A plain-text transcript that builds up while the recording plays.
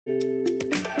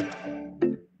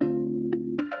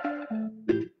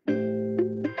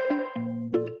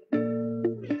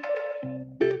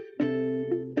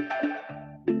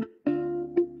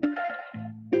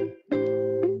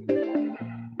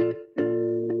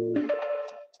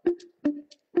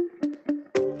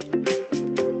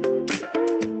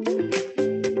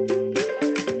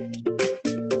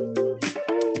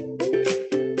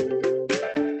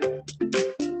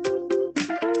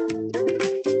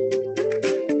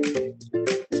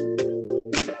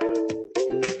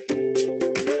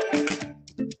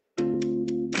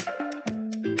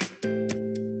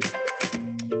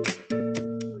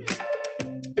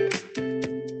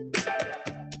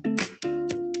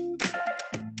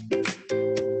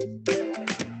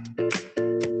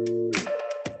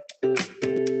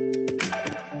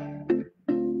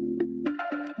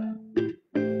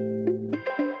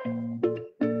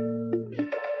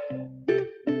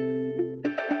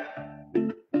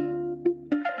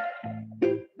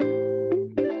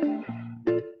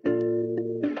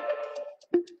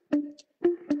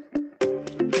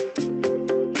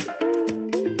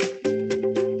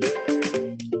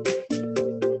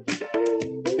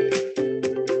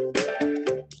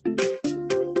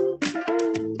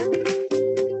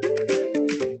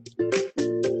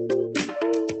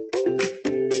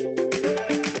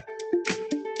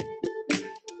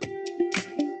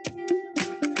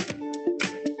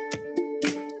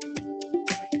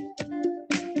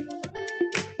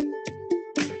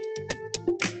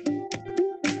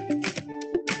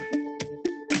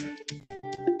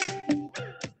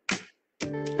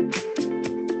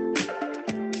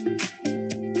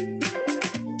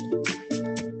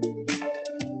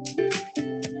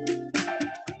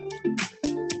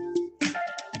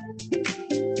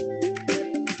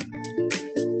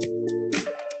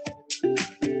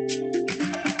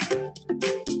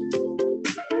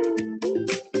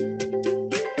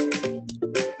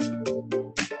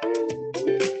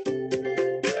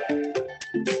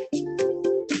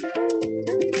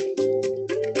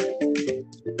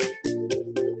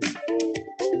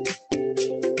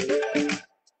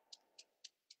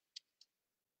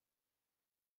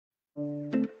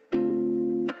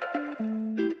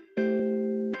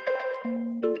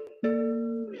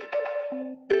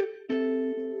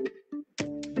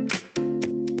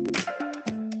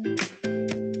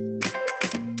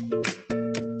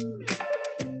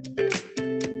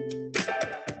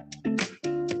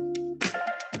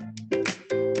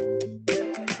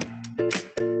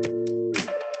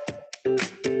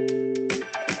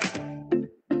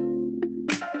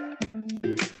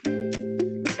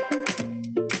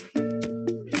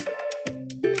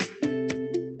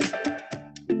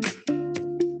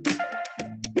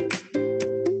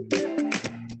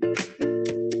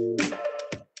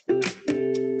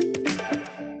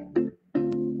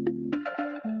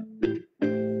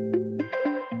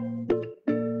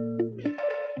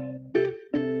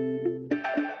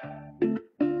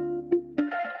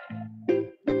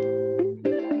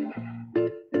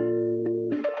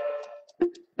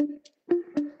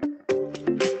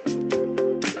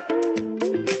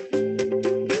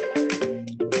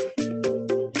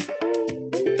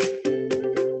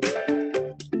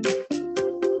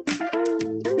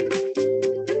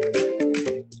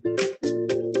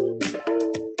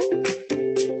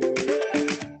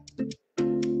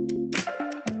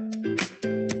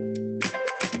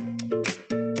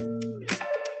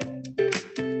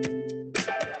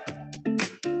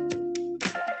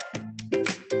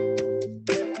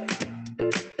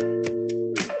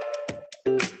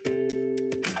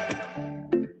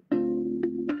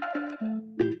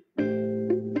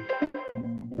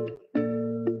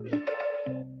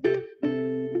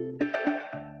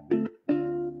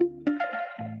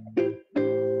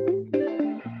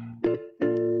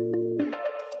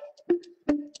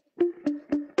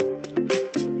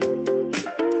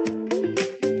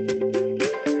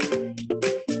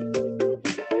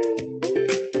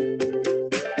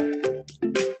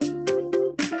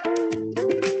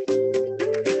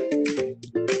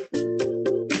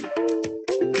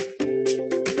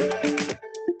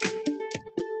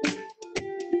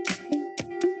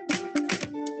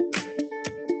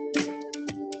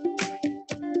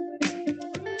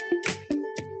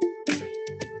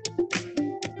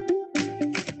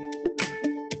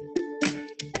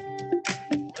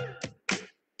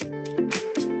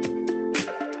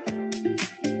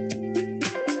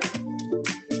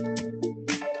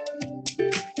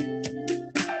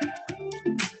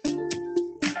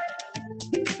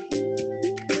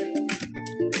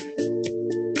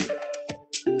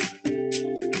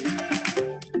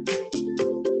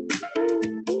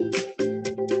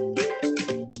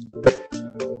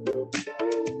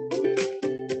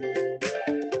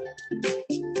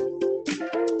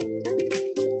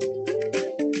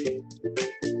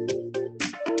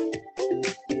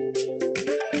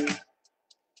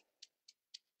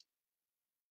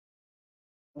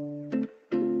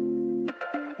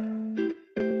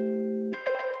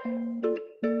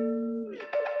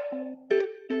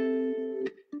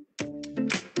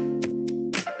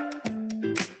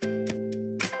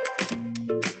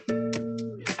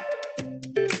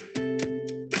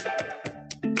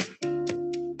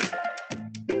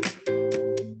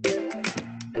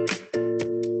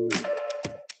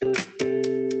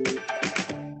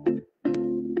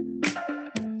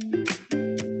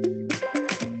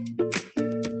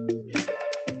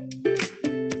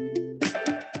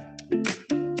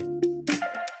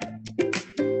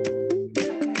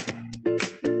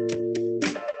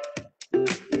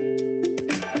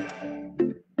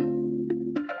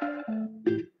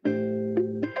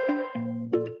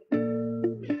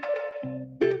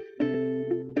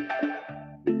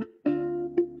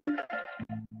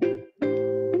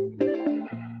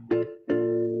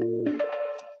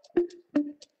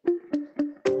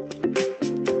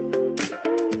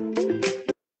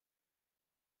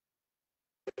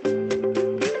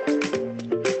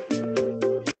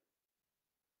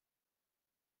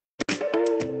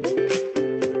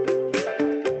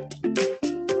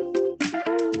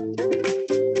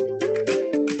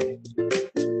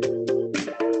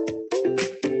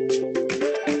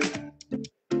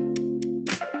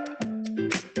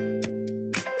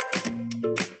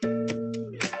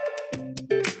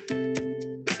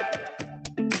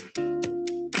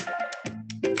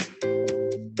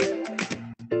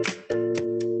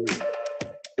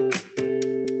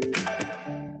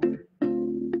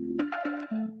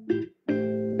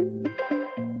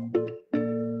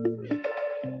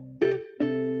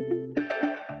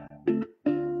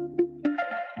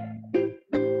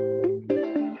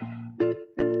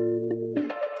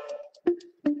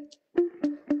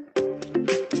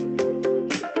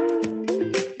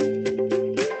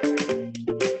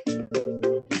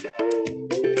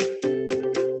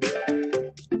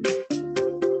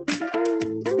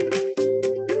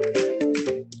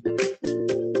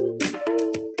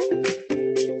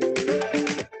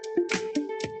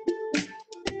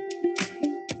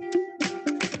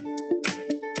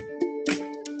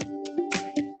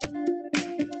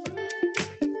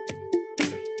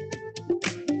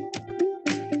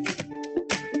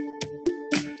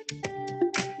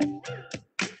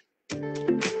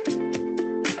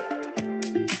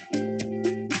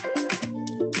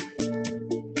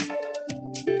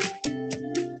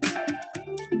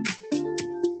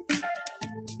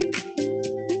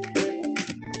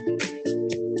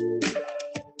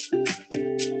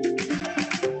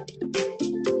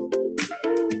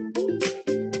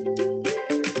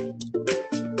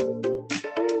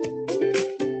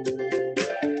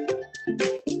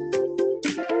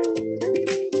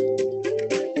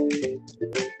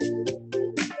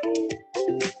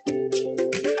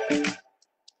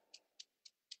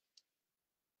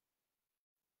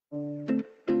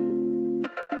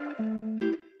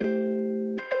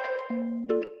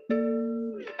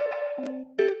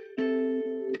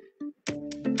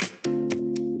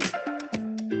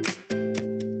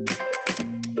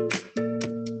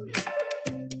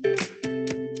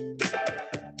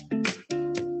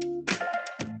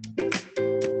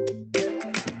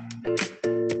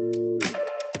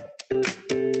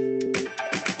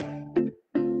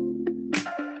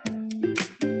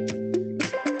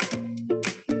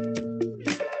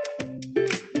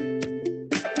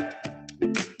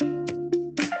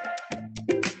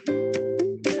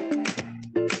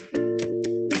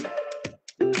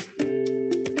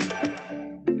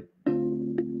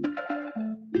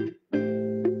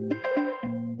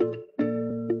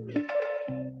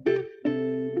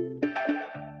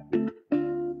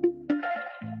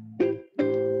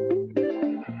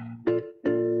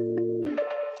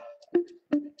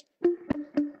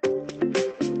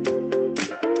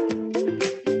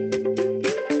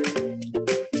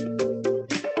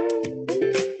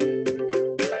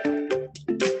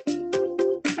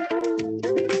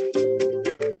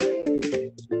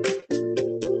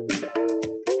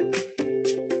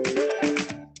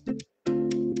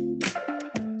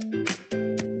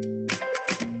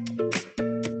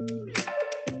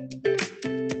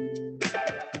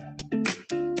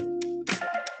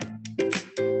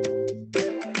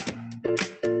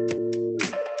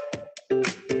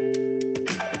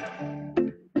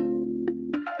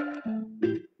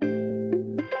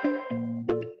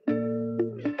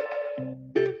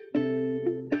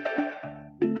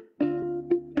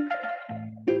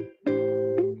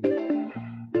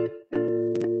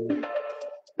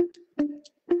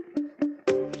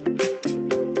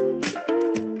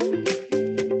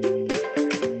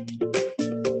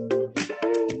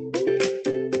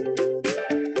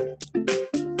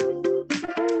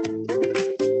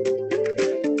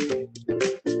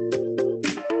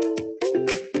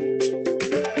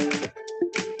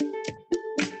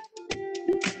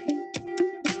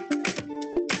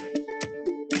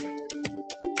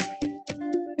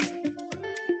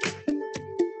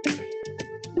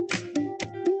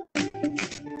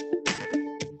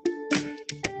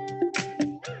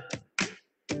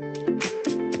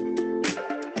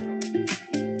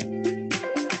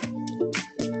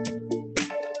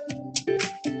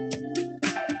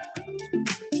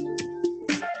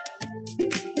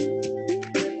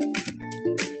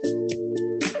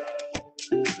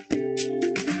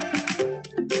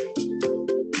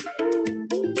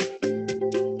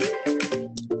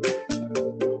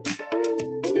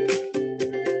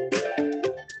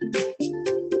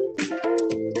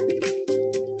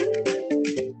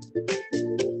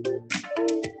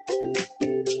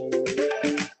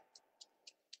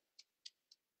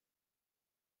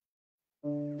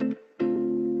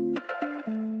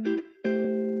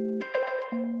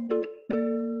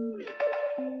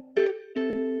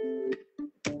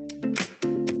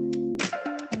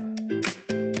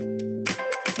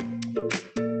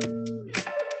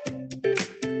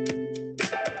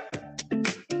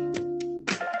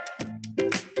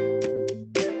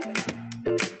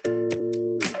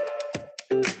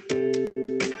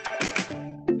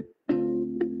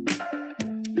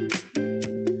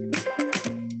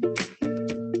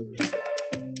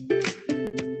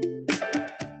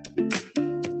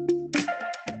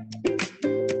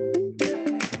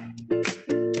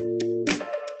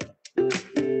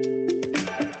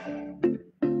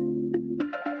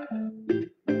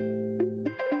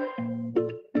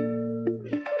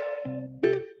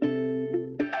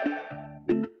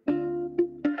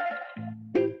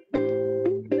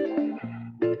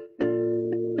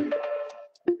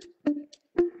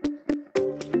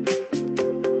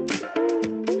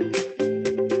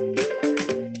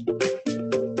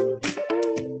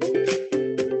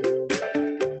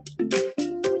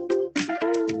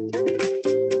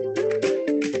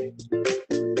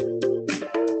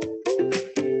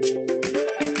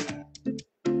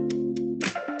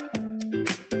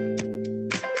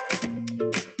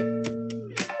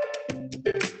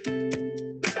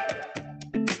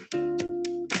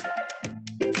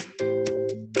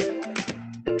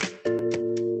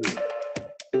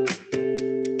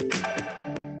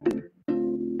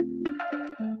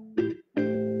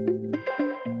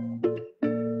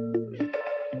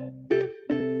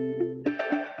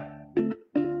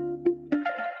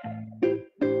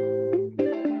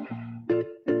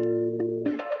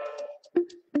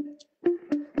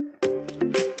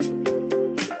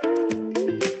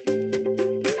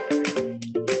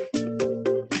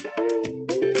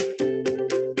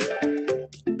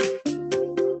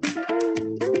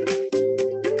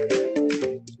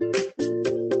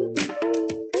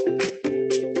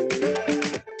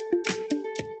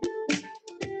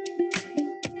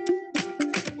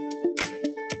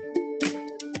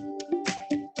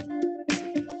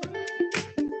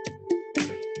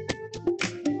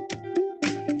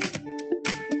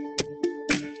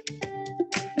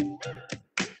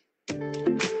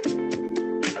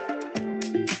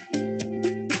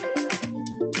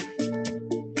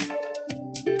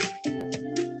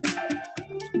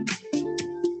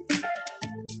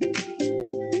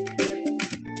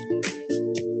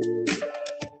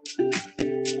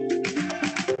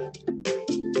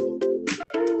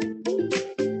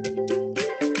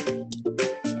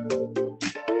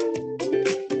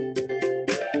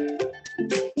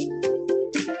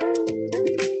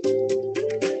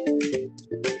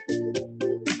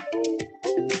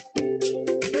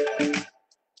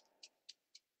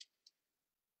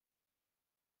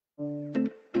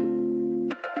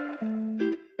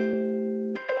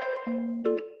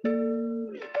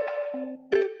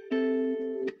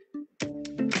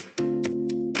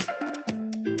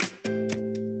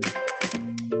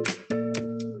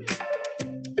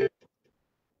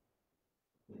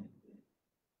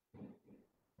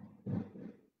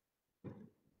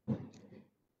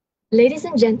Ladies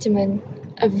and gentlemen,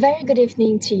 a very good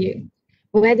evening to you.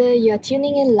 Whether you're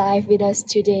tuning in live with us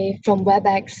today from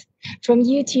WebEx, from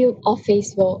YouTube, or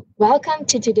Facebook, welcome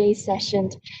to today's session,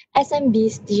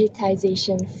 SMB's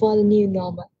Digitization for the New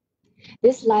Normal.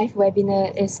 This live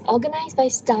webinar is organized by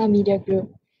Star Media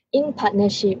Group in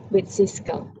partnership with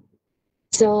Cisco.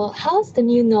 So, how's the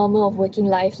new normal of working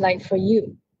life like for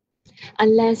you?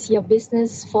 Unless your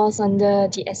business falls under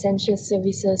the essential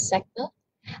services sector,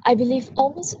 I believe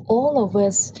almost all of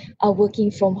us are working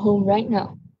from home right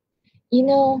now. You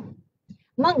know,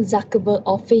 Mark Zuckerberg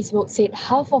of Facebook said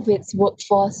half of its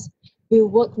workforce will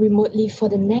work remotely for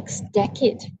the next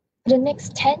decade, for the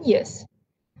next 10 years.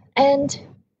 And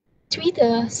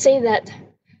Twitter say that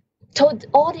told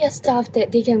all their staff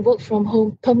that they can work from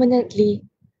home permanently.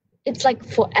 It's like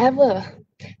forever.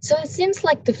 So it seems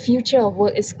like the future of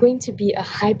work is going to be a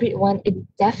hybrid one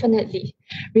indefinitely,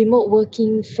 remote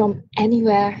working from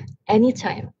anywhere,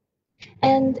 anytime.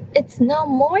 And it's now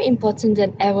more important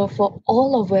than ever for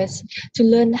all of us to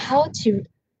learn how to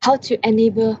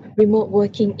enable remote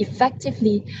working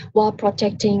effectively while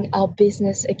protecting our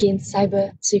business against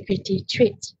cyber security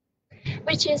threats,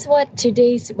 which is what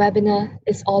today's webinar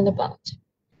is all about.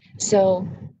 So,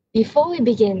 before we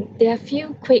begin, there are a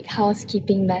few quick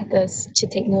housekeeping matters to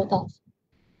take note of.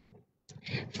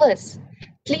 First,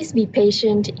 please be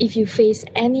patient if you face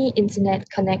any internet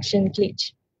connection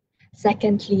glitch.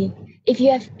 Secondly, if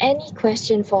you have any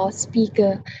question for our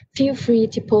speaker, feel free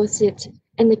to post it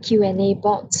in the Q&A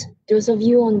box. Those of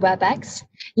you on WebEx,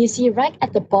 you see right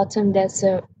at the bottom there's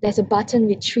a button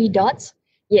with 3 dots.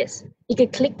 Yes, you can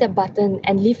click the button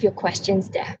and leave your questions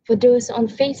there. For those on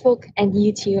Facebook and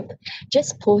YouTube,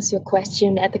 just post your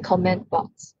question at the comment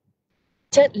box.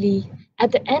 Thirdly,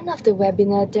 at the end of the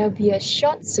webinar, there'll be a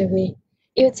short survey.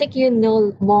 It will take you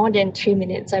no more than 3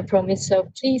 minutes, I promise. So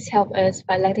please help us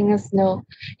by letting us know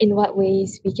in what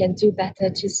ways we can do better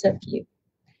to serve you.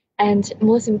 And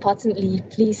most importantly,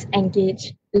 please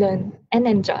engage, learn, and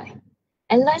enjoy.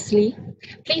 And lastly,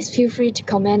 please feel free to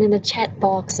comment in the chat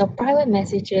box or private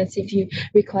messages if you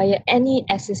require any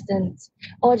assistance,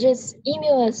 or just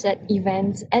email us at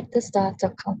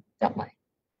events@thestart.com.my.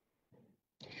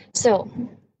 So,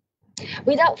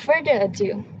 without further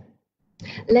ado,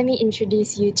 let me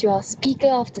introduce you to our speaker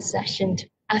of the session,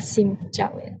 Aseem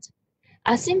Javed.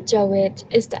 Aseem Javed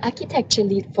is the architecture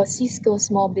lead for Cisco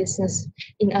Small Business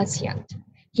in ASEAN.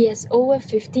 He has over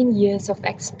 15 years of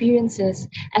experiences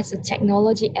as a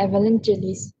technology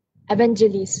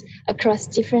evangelist across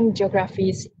different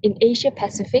geographies in Asia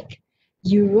Pacific,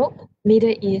 Europe,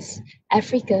 Middle East,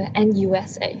 Africa, and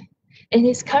USA. In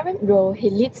his current role, he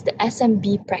leads the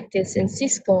SMB practice in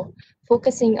Cisco,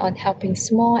 focusing on helping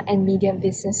small and medium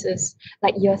businesses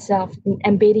like yourself in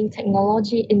embedding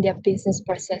technology in their business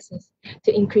processes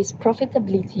to increase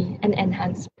profitability and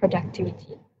enhance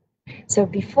productivity. So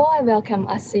before I welcome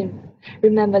Aseem,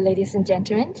 remember, ladies and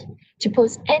gentlemen, to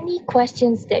post any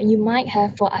questions that you might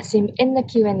have for Aseem in the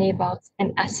Q&A box,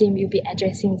 and Aseem will be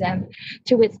addressing them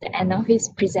towards the end of his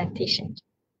presentation.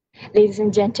 Ladies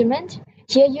and gentlemen,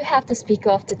 here you have the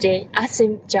speaker of the day,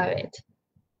 Aseem Javed.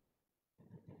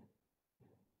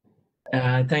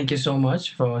 Thank you so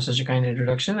much for such a kind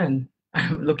introduction, and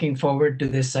I'm looking forward to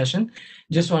this session.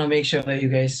 Just want to make sure that you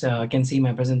guys can see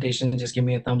my presentation. Just give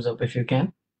me a thumbs up if you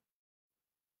can.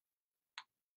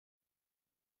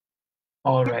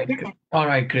 All right, all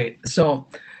right, great. So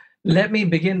let me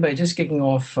begin by just kicking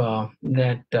off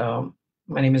that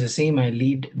my name is Aseem. I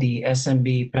lead the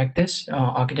SMB practice,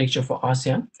 architecture for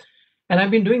ASEAN. And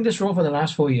I've been doing this role for the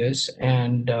last 4 years.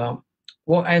 And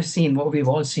what I've seen, what we've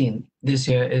all seen this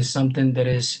year is something that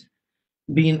is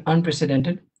been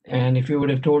unprecedented. And if you would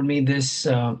have told me this,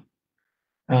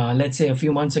 let's say a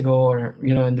few months ago, or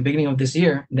in the beginning of this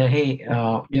year, that hey,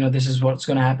 this is what's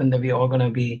going to happen, that we're all going to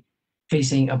be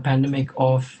facing a pandemic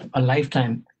of a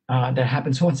lifetime that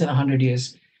happens once in 100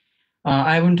 years,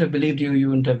 I wouldn't have believed you. You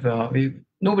wouldn't have.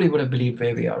 Nobody would have believed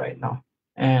where we are right now.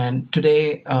 And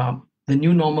today, the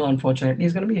new normal, unfortunately,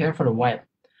 is going to be here for a while.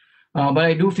 But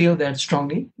I do feel that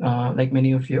strongly, like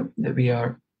many of you, that we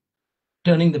are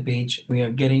turning the page. We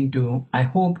are getting to, I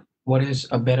hope, what is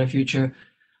a better future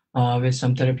with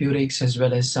some therapeutics as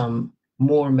well as some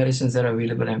more medicines that are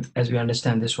available as we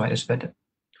understand this virus better.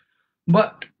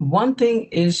 But one thing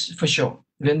is for sure,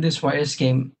 when this virus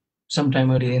came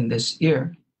sometime earlier in this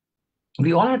year,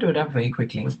 we all had to adapt very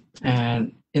quickly.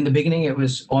 And in the beginning, it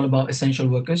was all about essential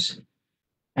workers,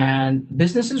 and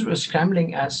businesses were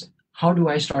scrambling as how do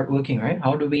I start working, right?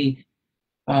 How do we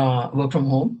work from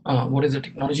home? What is the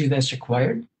technology that's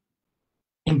required?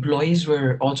 Employees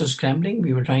were also scrambling.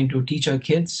 We were trying to teach our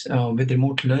kids with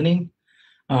remote learning.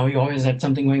 We always had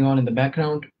something going on in the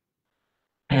background.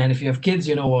 And if you have kids,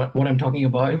 you know what I'm talking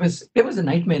about. It was a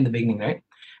nightmare in the beginning, right?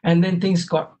 And then things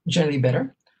got generally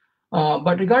better.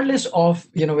 But regardless of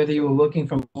whether you were working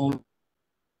from home,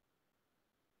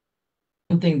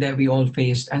 one thing that we all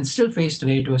faced and still face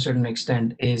today to a certain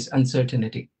extent is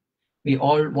uncertainty. We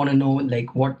all want to know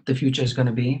like what the future is going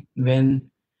to be when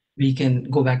we can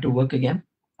go back to work again.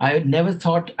 I had never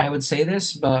thought I would say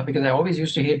this, but because I always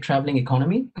used to hate traveling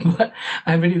economy, but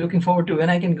I'm really looking forward to when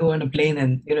I can go on a plane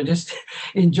and just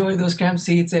enjoy those camp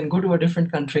seats and go to a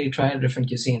different country, try a different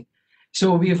cuisine.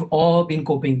 So we've all been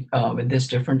coping with this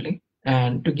differently.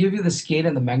 And to give you the scale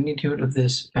and the magnitude of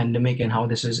this pandemic and how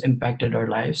this has impacted our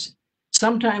lives,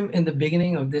 sometime in the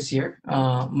beginning of this year,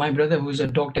 my brother, who's a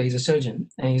doctor, he's a surgeon,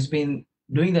 and he's been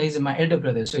doing that. He's my elder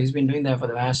brother, so he's been doing that for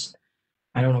the last,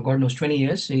 I don't know, God knows, 20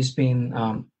 years. He's been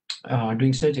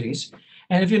doing surgeries.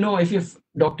 And if you have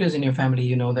doctors in your family,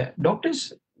 you know that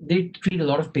doctors, they treat a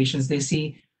lot of patients. They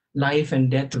see life and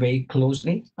death very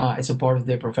closely. It's a part of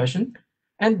their profession.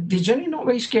 And they're generally not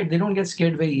very scared. They don't get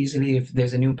scared very easily if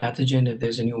there's a new pathogen, if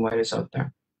there's a new virus out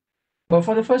there. But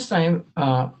for the first time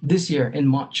this year in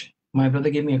March, my brother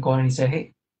gave me a call and he said,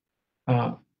 "Hey,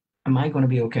 uh, am I going to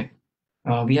be okay?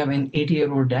 We have an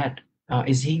 80-year-old dad.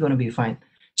 Is he going to be fine?"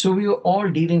 So we were all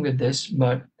dealing with this,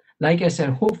 but like I said,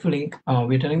 hopefully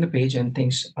we're turning the page and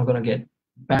things are going to get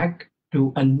back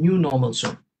to a new normal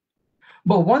soon.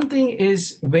 But one thing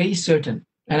is very certain,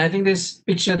 and I think this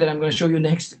picture that I'm going to show you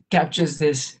next captures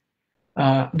this.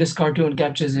 This cartoon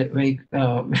captures it very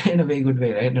in a very good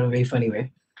way, right? In a very funny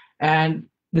way. And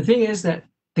the thing is that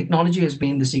technology has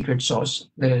been the secret sauce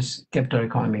that has kept our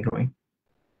economy growing.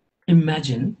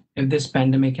 Imagine if this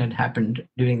pandemic had happened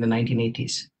during the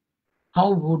 1980s.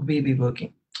 How would we be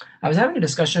working? I was having a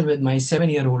discussion with my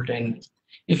 7-year-old, and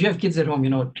if you have kids at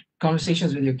home,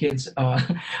 conversations with your kids are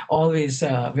always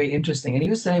very interesting. And he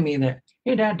was telling me that,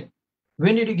 "Hey, Dad,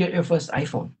 when did you get your first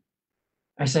iPhone?"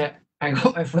 I said, "I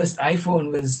got my first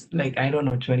iPhone was like, I don't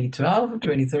know, 2012,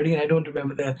 2013. I don't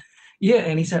remember the year."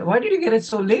 And he said, "Why did you get it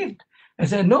so late?" I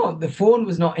said, "No, the phone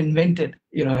was not invented.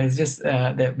 It's just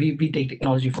that we take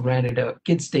technology for granted.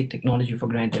 Kids take technology for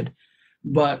granted.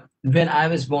 But when I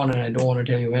was born, and I don't want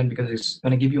to tell you when because it's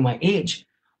going to give you my age,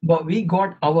 but we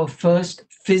got our first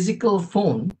physical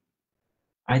phone,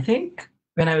 I think,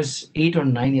 when I was 8 or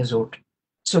 9 years old.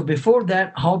 So before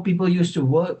that, how people used to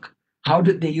work, how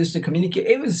did they used to communicate?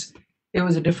 It was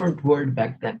a different world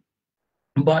back then.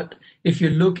 But if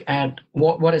you look at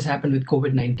what has happened with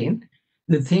COVID-19,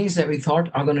 the things that we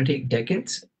thought are going to take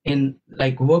decades in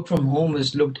like work from home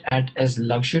was looked at as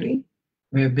luxury,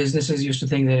 where businesses used to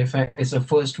think that in fact it's a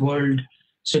first world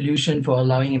solution for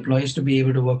allowing employees to be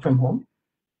able to work from home.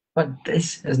 But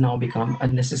this has now become a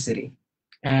necessity.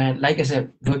 And like I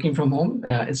said, working from home,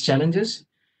 its challenges.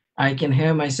 I can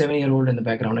hear my 7-year-old in the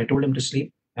background. I told him to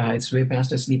sleep. It's way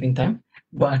past his sleeping time,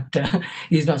 but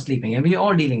he's not sleeping. And we are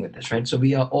all dealing with this, right? So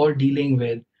we are all dealing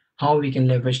with how we can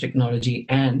leverage technology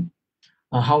and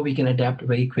how we can adapt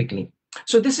very quickly.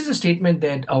 So this is a statement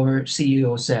that our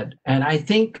CEO said, and I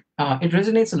think it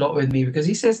resonates a lot with me because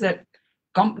he says that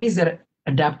companies that are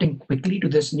adapting quickly to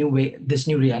this new way, this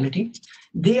new reality,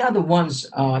 they are the ones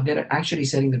that are actually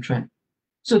setting the trend.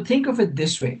 So think of it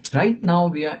this way. Right now,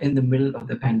 we are in the middle of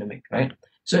the pandemic, right?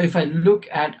 So if I look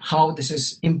at how this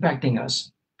is impacting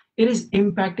us, it is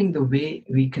impacting the way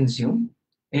we consume,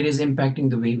 it is impacting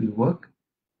the way we work,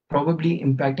 probably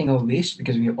impacting our waist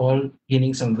because we're all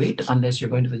gaining some weight unless you're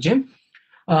going to the gym.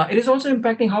 It is also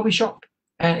impacting how we shop.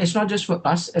 And it's not just for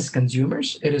us as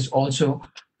consumers, it is also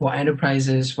for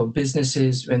enterprises, for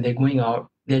businesses, when they're going out,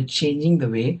 they're changing the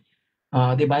way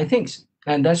they buy things.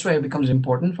 And that's why it becomes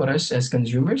important for us as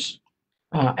consumers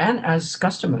and as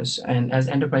customers and as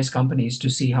enterprise companies to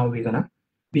see how we're going to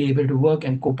be able to work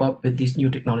and cope up with these new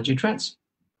technology trends.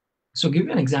 So, give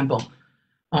you an example.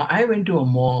 I went to a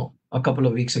mall a couple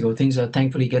of weeks ago. Things are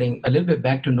thankfully getting a little bit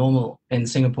back to normal in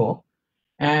Singapore.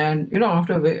 And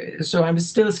so I'm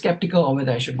still skeptical of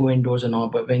whether I should go indoors or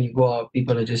not. But when you go out,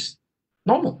 people are just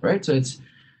normal, right?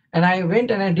 And I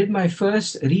went and I did my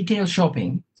first retail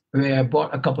shopping where I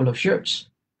bought a couple of shirts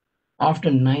after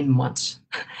 9 months.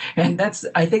 And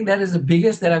I think that is the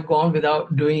biggest that I've gone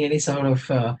without doing any sort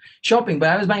of shopping. But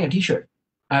I was buying a t-shirt.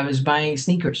 I was buying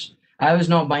sneakers. I was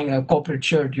not buying a corporate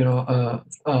shirt,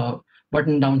 a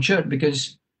button down shirt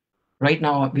because right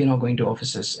now we're not going to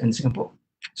offices in Singapore.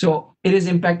 So it has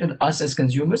impacted us as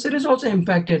consumers. It has also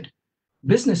impacted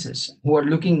businesses who are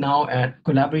looking now at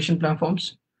collaboration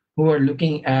platforms, who are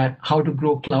looking at how to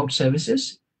grow cloud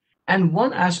services. And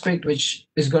one aspect which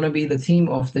is going to be the theme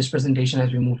of this presentation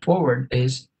as we move forward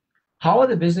is how are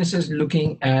the businesses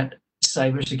looking at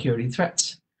cybersecurity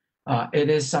threats. It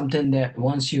is something that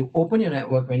once you open your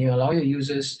network, when you allow your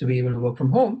users to be able to work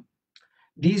from home,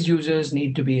 these users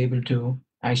need to be able to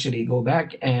actually go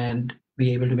back and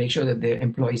be able to make sure that their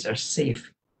employees are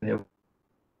safe.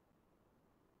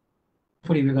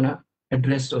 Hopefully, we're going to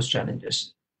address those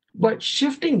challenges. But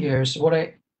shifting gears, what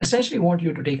I essentially want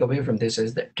you to take away from this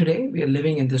is that today we are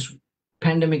living in this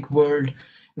pandemic world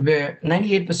where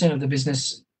 98% of the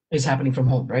business is happening from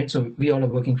home, right? So we all are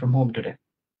working from home today.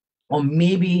 Or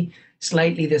maybe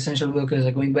slightly the essential workers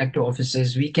are going back to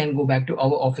offices. We can go back to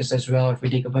our office as well if we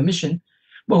take a permission.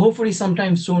 But hopefully,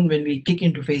 sometime soon, when we kick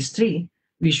into phase three,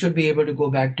 we should be able to go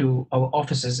back to our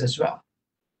offices as well.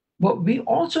 But we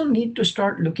also need to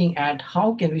start looking at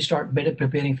how can we start better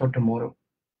preparing for tomorrow.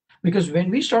 Because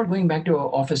when we start going back to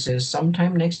our offices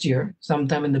sometime next year,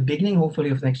 sometime in the beginning, hopefully,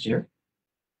 of next year,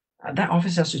 that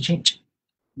office has to change.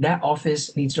 That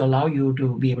office needs to allow you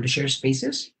to be able to share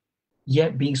spaces,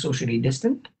 yet being socially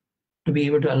distant, to be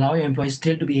able to allow your employees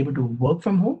still to be able to work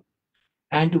from home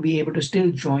and to be able to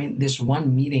still join this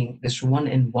one meeting, this one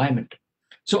environment.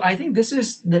 So I think this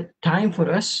is the time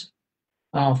for us,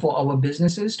 for our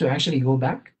businesses to actually go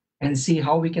back and see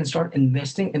how we can start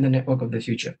investing in the network of the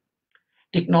future.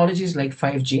 Technologies like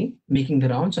 5G making the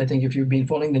rounds. I think if you've been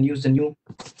following the news, the new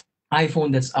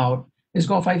iPhone that's out is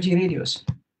got 5G radios.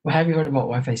 Well, have you heard about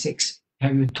Wi-Fi 6?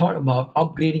 Have you thought about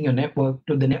upgrading your network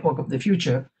to the network of the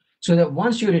future so that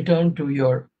once you return to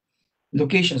your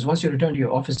locations, once you return to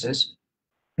your offices,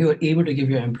 you are able to give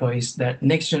your employees that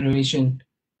next generation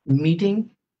meeting,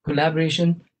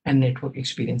 collaboration, and network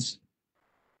experience.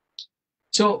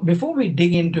 So before we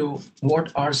dig into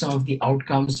what are some of the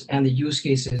outcomes and the use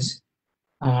cases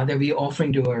that we're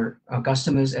offering to our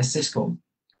customers as Cisco,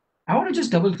 I want to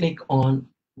just double click on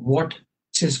what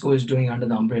Cisco is doing under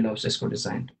the umbrella of Cisco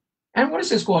Design. And what is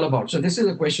Cisco all about? So this is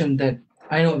a question that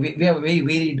I know we have a very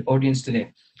varied audience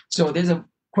today. So there's a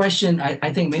question,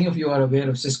 I think many of you are aware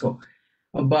of Cisco.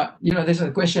 But there's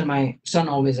a question my son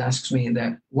always asks me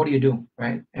that, what do you do,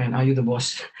 right? And are you the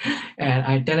boss? And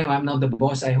I tell him I'm not the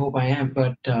boss. I hope I am.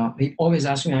 But he always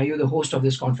asks me, are you the host of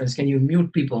this conference? Can you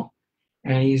mute people?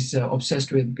 And he's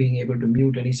obsessed with being able to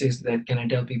mute. And he says that, can I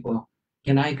tell people,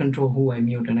 can I control who I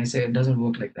mute? And I say it doesn't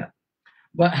work like that.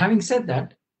 But having said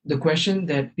that, the question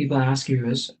that people ask you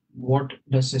is, what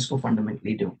does Cisco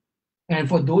fundamentally do? And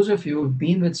for those of you who've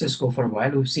been with Cisco for a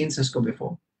while, who've seen Cisco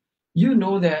before, you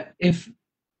know that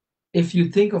if you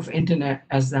think of internet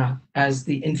as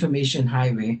the information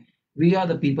highway, we are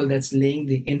the people that's laying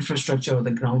the infrastructure or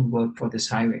the groundwork for this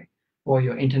highway for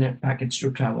your internet packets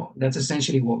to travel. That's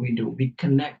essentially what we do. We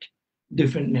connect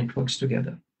different networks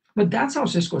together. But that's how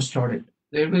Cisco started.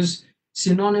 It was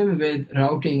synonym with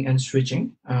routing and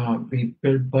switching. We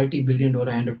built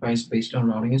multi-billion-dollar enterprise based on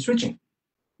routing and switching.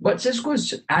 But Cisco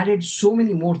has added so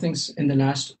many more things in the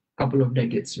last couple of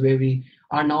decades where we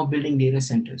are now building data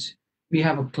centers. We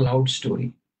have a cloud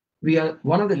story. We are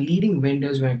one of the leading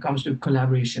vendors when it comes to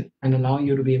collaboration and allowing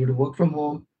you to be able to work from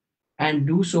home and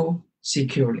do so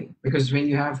securely. Because when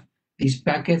you have these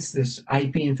packets, this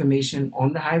IP information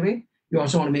on the highway, you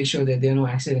also want to make sure that there are no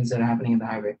accidents that are happening in the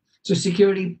highway. So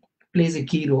security plays a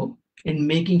key role in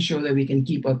making sure that we can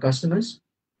keep our customers,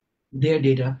 their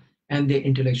data, and their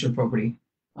intellectual property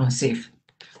safe.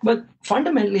 But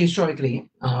fundamentally, historically,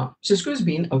 Cisco has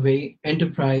been a very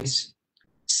enterprise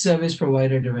service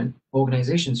provider driven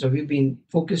organization. So we've been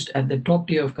focused at the top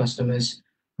tier of customers,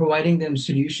 providing them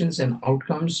solutions and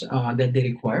outcomes that they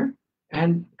require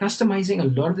and customizing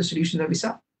a lot of the solutions that we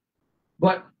sell.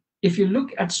 But if you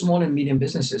look at small and medium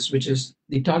businesses, which is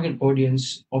the target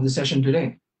audience of the session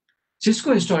today,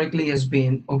 Cisco historically has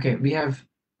been okay, we have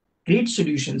great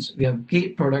solutions, we have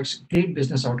great products, great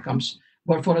business outcomes.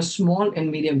 But for a small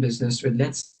and medium business with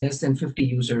less than 50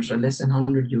 users or less than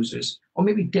 100 users, or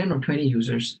maybe 10 or 20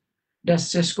 users, does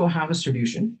Cisco have a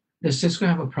solution? Does Cisco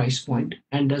have a price point?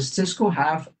 And does Cisco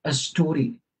have a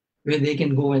story where they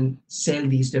can go and sell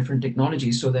these different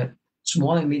technologies so that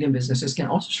small and medium businesses can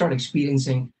also start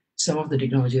experiencing some of the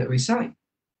technology that we're selling?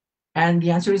 And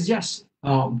the answer is yes,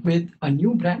 with a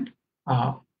new brand,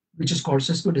 which is called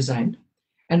Cisco Design.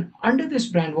 And under this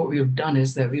brand, what we have done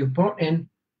is that we have brought in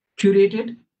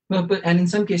curated, and in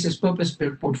some cases,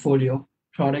 purpose-built portfolio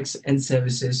products and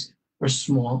services for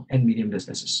small and medium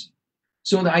businesses.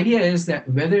 So the idea is that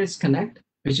whether it's Connect,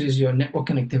 which is your network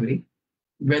connectivity,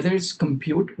 whether it's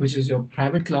Compute, which is your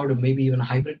private cloud or maybe even a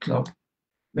hybrid cloud,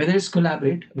 whether it's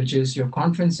Collaborate, which is your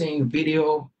conferencing,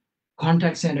 video,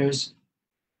 contact centers,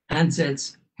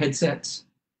 handsets, headsets,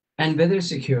 and whether it's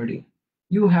security,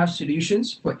 you have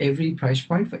solutions for every price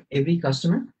point, for every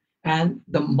customer. And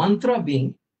the mantra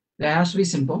being that has to be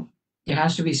simple, It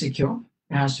has to be secure.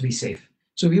 It has to be safe.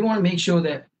 So we want to make sure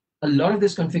that a lot of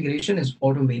this configuration is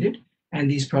automated and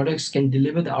these products can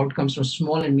deliver the outcomes for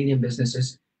small and medium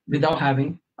businesses without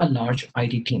having a large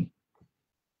IT team.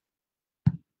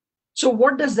 So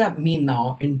what does that mean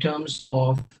now in terms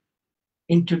of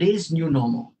in today's new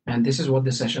normal? And this is what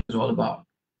this session is all about.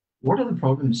 What are the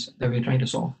problems that we're trying to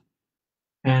solve?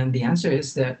 And the answer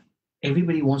is that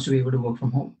everybody wants to be able to work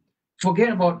from home. Forget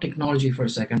about technology for a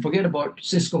second. Forget about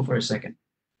Cisco for a second.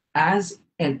 As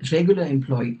a regular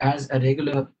employee, as a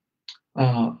regular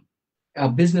uh, a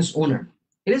business owner,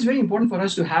 it is very important for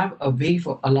us to have a way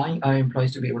for allowing our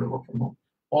employees to be able to work from home.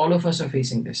 All of us are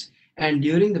facing this. And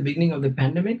during the beginning of the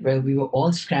pandemic, where we were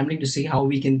all scrambling to see how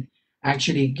we can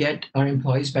actually get our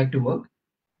employees back to work,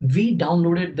 we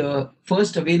downloaded the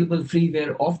first available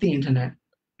freeware of the internet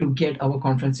to get our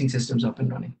conferencing systems up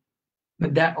and running.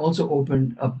 But that also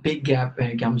opened a big gap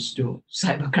when it comes to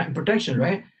cybercrime protection,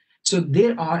 right? So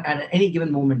there are at any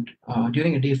given moment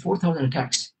during a day 4,000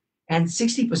 attacks, and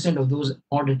 60% of those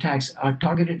odd attacks are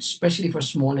targeted especially for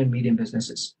small and medium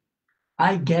businesses.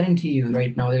 I guarantee you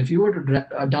right now that if you were to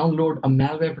download a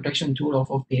malware protection tool off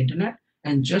of the internet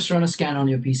and just run a scan on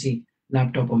your PC,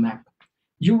 laptop, or Mac,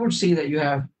 you would see that you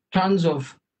have tons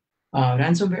of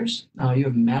ransomwares, you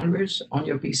have malwares on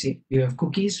your PC, you have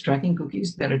cookies, tracking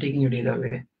cookies that are taking your data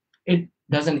away. It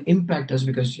doesn't impact us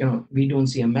because we don't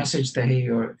see a message that hey,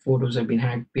 your photos have been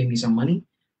hacked, pay me some money.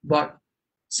 But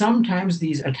sometimes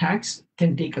these attacks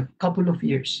can take a couple of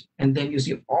years, and then you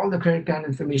see all the credit card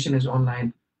information is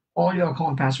online, all your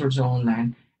account passwords are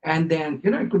online, and then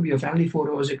it could be your family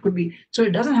photos, it could be so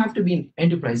it doesn't have to be an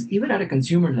enterprise, even at a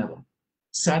consumer level.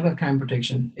 Cybercrime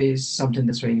protection is something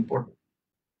that's very important.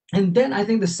 And then I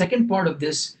think the second part of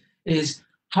this is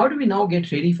how do we now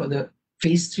get ready for the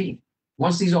phase three?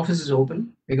 Once these offices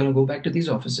open, we're going to go back to these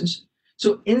offices.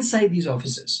 So inside these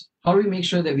offices, how do we make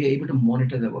sure that we are able to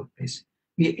monitor the workplace?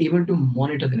 We are able to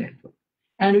monitor the network.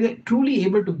 And we are truly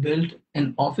able to build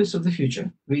an office of the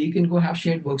future where you can go have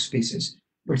shared workspaces,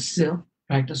 but still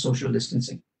practice social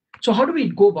distancing. So how do we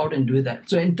go about and do that?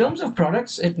 So in terms of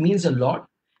products, it means a lot.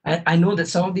 I know that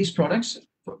some of these products,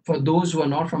 for those who are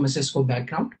not from a Cisco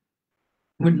background,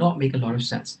 would not make a lot of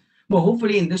sense. But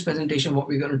hopefully, in this presentation, what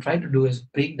we're going to try to do is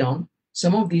break down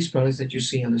some of these products that you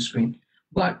see on the screen.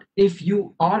 But if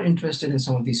you are interested in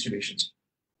some of these solutions,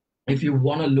 if you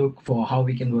want to look for how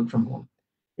we can work from home,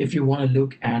 if you want to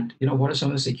look at what are some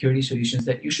of the security solutions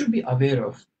that you should be aware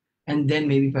of, and then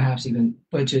maybe perhaps even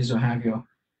purchase or have your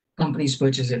companies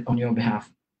purchase it on your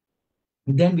behalf,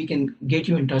 then we can get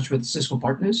you in touch with Cisco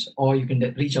partners, or you can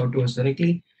reach out to us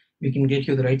directly. We can get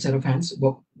you the right set of hands.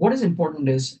 But what is important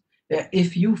is that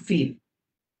if you feel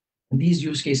these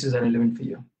use cases are relevant for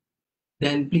you,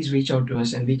 then please reach out to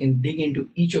us and we can dig into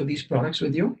each of these products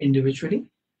with you individually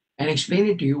and explain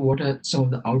it to you what are some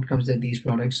of the outcomes that these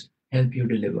products help you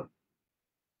deliver.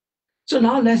 So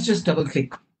now let's just double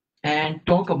click and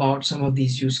talk about some of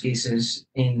these use cases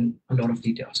in a lot of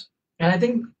details. And I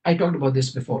think I talked about this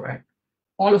before, right?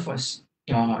 All of us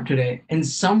today, in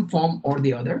some form or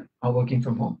the other, are working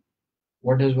from home.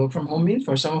 What does work from home mean?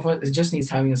 For some of us, it just means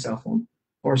having a cell phone.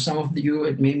 For some of you,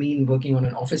 it may mean working on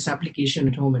an office application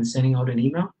at home and sending out an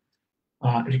email.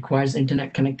 It requires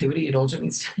internet connectivity. It also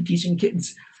means teaching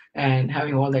kids and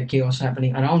having all that chaos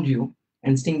happening around you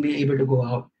and still be able to go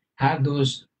out, have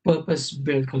those purpose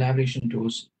built collaboration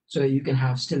tools so that you can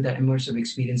have still that immersive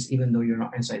experience even though you're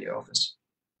not inside your office.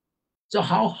 So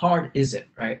how hard is it,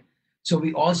 right? So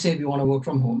we all say we want to work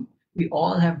from home. We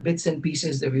all have bits and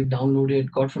pieces that we've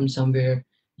downloaded, got from somewhere,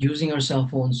 using our cell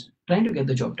phones, trying to get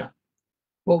the job done.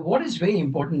 But what is very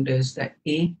important is that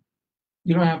A,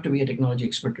 you don't have to be a technology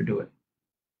expert to do it.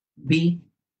 B,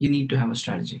 you need to have a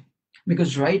strategy.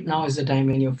 Because right now is the time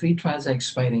when your free trials are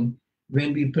expiring,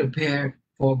 when we prepare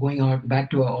for going out back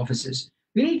to our offices,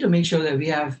 we need to make sure that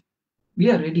we are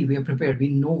ready, we are prepared, we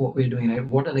know what we're doing, right?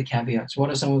 What are the caveats? What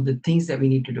are some of the things that we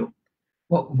need to do?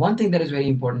 Well, one thing that is very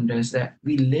important is that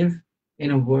we live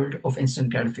in a world of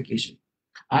instant gratification.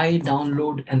 I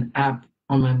download an app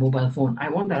on my mobile phone. I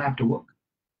want that app to work.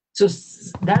 So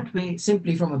that way,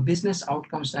 simply from a business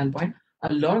outcome standpoint,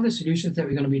 a lot of the solutions that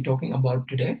we're going to be talking about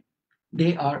today,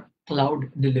 they are cloud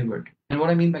delivered. And what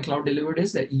I mean by cloud delivered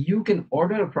is that you can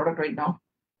order a product right now,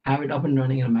 have it up and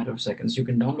running in a matter of seconds. You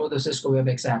can download the Cisco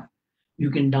WebEx app. You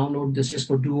can download the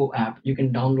Cisco Duo app. You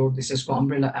can download the Cisco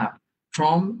Umbrella app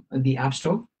from the App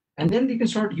Store. And then you can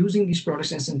start using these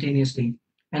products instantaneously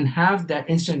and have that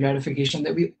instant gratification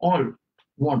that we all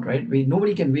want, right?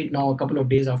 Nobody can wait now a couple of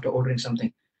days after ordering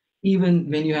something. Even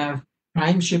when you have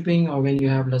Prime shipping or when you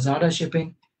have Lazada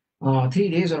shipping, 3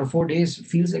 days or 4 days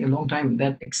feels like a long time.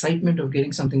 That excitement of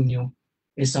getting something new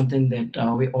is something that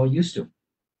we're all used to.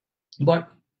 But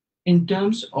in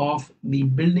terms of the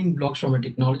building blocks from a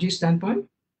technology standpoint,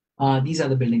 these are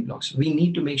the building blocks. We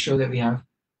need to make sure that we have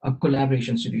a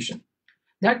collaboration solution.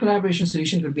 That collaboration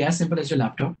solution could be as simple as your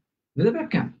laptop with a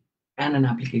webcam and an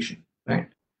application, right?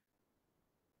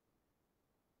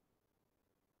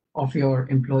 Of your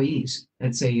employees,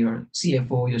 let's say your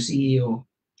CFO, your CEO,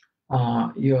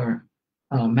 your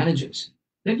managers,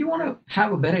 that you want to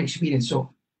have a better experience.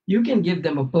 So you can give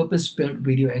them a purpose-built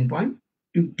video endpoint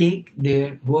to take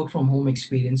their work from home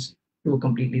experience to a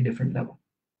completely different level.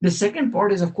 The second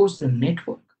part is, of course, the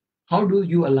network. How do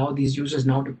you allow these users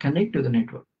now to connect to the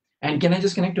network? And can I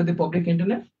just connect to the public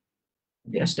internet?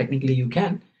 Yes, technically you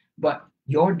can, but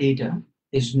your data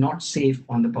is not safe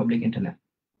on the public internet.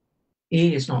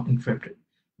 A, is not encrypted.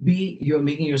 B, you're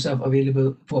making yourself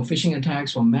available for phishing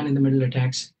attacks, for man in the middle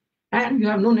attacks, and you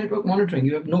have no network monitoring.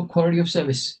 You have no quality of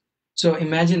service. So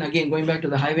imagine, again, going back to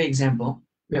the highway example,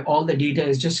 where all the data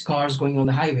is just cars going on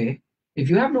the highway. If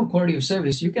you have no quality of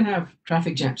service, you can have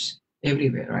traffic jams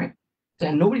everywhere, right?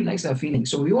 And nobody likes that feeling.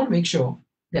 So we want to make sure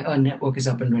that our network is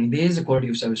up and running. There is a quality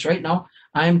of service. Right now,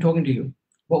 I am talking to you.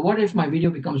 But what if my video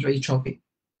becomes very choppy?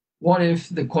 What if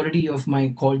the quality of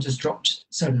my call just drops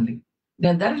suddenly?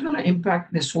 Then that is going to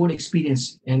impact this whole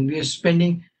experience. And we are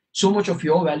spending so much of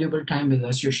your valuable time with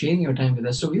us. You're sharing your time with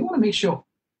us. So we want to make sure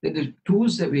that the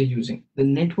tools that we're using, the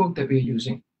network that we're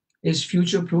using, is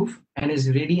future proof and is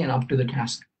ready and up to the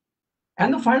task.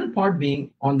 And the final part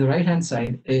being on the right hand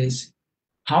side is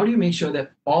how do you make sure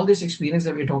that all this experience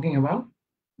that we're talking about,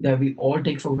 that we all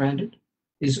take for granted,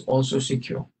 is also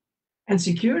secure? And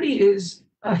security is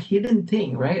a hidden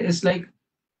thing, right? It's like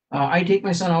I take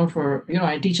my son out for,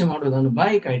 I teach him how to learn a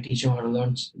bike. I teach him how to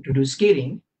learn to do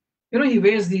skating. He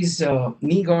wears these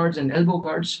knee guards and elbow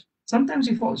guards. Sometimes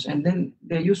he falls and then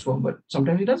they're useful, but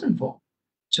sometimes he doesn't fall.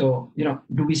 So,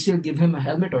 do we still give him a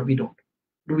helmet or we don't?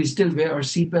 Do we still wear our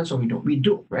seatbelts or we don't? We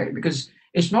do, right? Because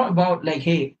it's not about like,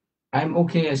 hey, I'm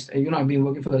okay as, I've been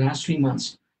working for the last 3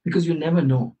 months, because you never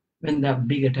know when that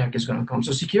big attack is going to come.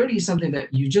 So security is something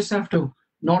that you just have to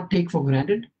not take for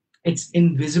granted. It's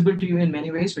invisible to you in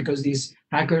many ways because these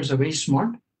hackers are very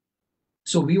smart.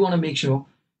 So we want to make sure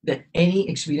that any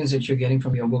experience that you're getting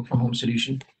from your work from home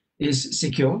solution is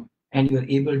secure and you're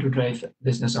able to drive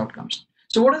business outcomes.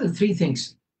 So what are the three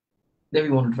things that we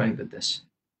want to drive with this?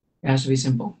 It has to be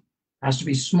simple, it has to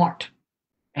be smart,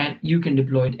 and you can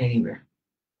deploy it anywhere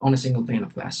on a single pane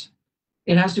of glass.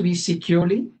 It has to be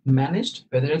securely managed,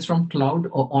 whether it's from cloud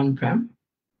or on-prem.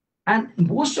 And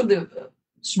most of the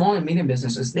small and medium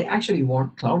businesses, they actually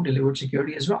want cloud delivered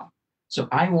security as well. So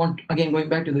I want, again, going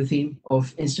back to the theme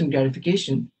of instant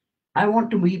gratification, I want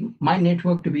to be my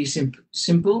network to be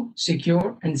simple,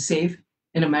 secure, and safe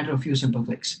in a matter of few simple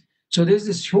clicks. So there's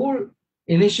this whole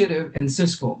initiative in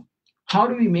Cisco. How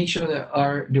do we make sure that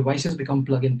our devices become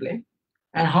plug and play?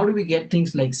 And how do we get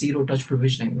things like zero touch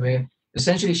provisioning, where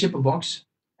essentially ship a box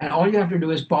and all you have to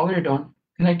do is power it on,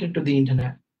 connect it to the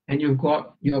internet, and you've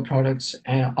got your products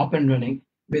up and running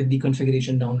with the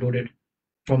configuration downloaded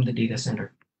from the data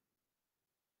center.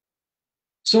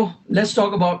 So let's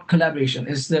talk about collaboration.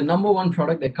 It's the number one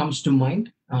product that comes to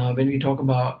mind when we talk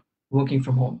about working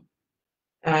from home.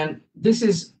 And this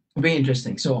is very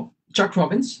interesting. So Chuck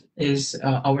Robbins is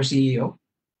our CEO,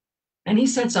 and he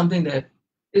said something that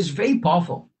is very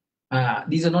powerful.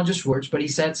 These are not just words, but he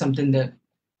said something that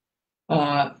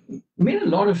uh, made a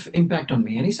lot of impact on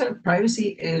me. And he said privacy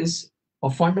is a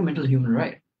fundamental human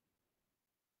right.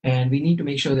 And we need to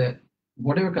make sure that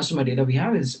whatever customer data we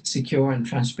have is secure and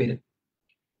transparent.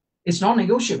 It's non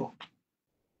negotiable.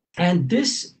 And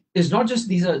this is not just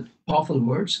these are powerful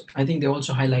words, I think they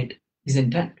also highlight his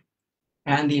intent.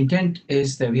 And the intent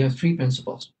is that we have three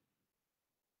principles: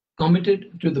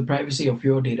 committed to the privacy of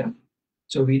your data.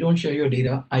 So we don't share your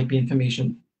data, IP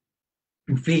information,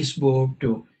 to Facebook,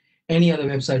 to any other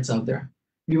websites out there.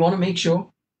 We want to make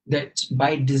sure that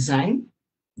by design,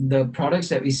 the products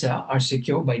that we sell are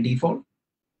secure by default,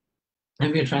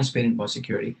 and we are transparent about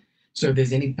security. So if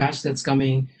there's any patch that's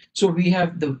coming, so we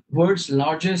have the world's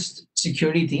largest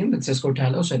security team with Cisco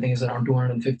Talos. I think it's around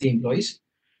 250 employees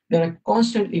that are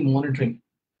constantly monitoring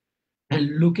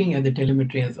and looking at the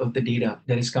telemetry of the data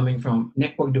that is coming from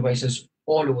network devices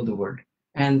all over the world.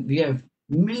 And we have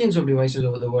millions of devices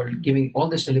over the world giving all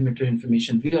this telemetry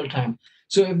information real time.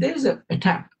 So if there's an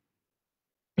attack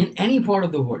in any part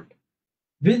of the world,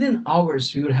 within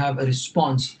hours, we will have a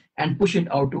response and push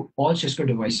it out to all Cisco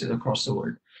devices across the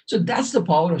world. So that's the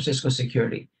power of Cisco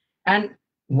security. And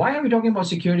why are we talking about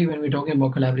security when we're talking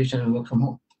about collaboration and work from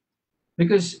home?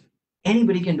 Because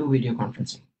anybody can do video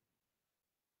conferencing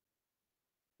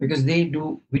because they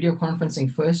do video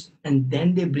conferencing first and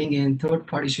then they bring in third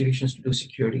party solutions to do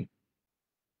security.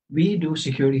 We do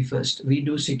security first. We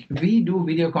do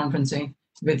video conferencing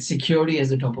with security as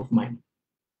the top of mind.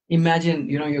 Imagine,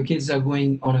 your kids are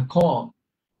going on a call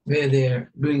where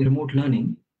they're doing remote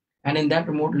learning, and in that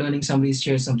remote learning, somebody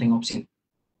shares something obscene.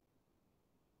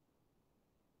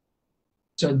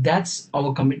 So that's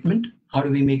our commitment. How do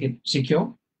we make it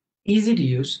secure, easy to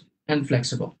use, and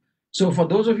flexible? So for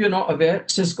those of you not aware,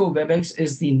 Cisco WebEx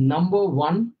is the number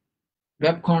one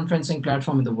web conferencing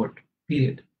platform in the world,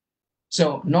 period.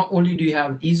 So not only do you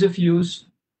have ease of use,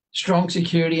 strong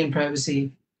security and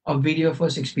privacy, a video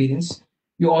first experience,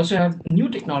 you also have new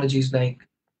technologies like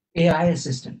AI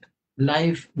assistant,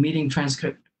 live meeting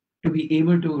transcript to be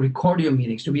able to record your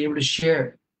meetings, to be able to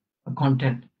share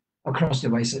content across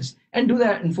devices and do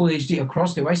that in full HD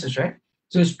across devices, right?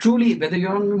 So it's truly whether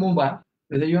you're on your mobile,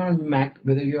 whether you're on Mac,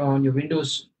 whether you're on your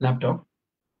Windows laptop,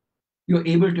 you're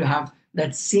able to have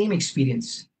that same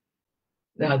experience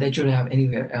that you'll have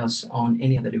anywhere else on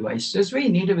any other device. So it's very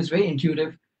native, it's very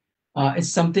intuitive. It's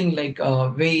something like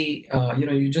very,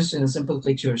 you just in a simple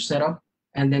click, you're set up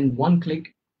and then one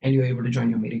click and you're able to join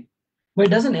your meeting. But it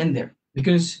doesn't end there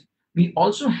because we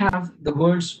also have the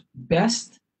world's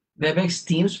best WebEx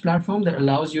Teams platform that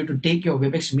allows you to take your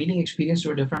WebEx meeting experience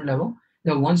to a different level.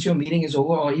 Now, once your meeting is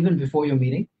over or even before your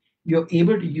meeting, you're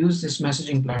able to use this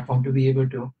messaging platform to be able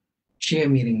to share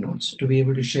meeting notes, to be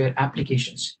able to share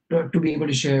applications, to be able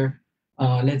to share,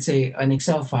 let's say, an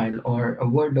Excel file or a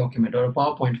Word document or a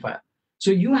PowerPoint file.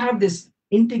 So you have this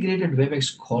integrated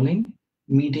WebEx calling,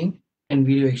 meeting, and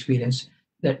video experience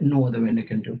that no other vendor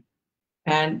can do.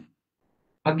 And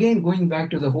again, going back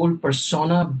to the whole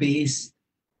persona based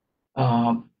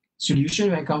uh, solution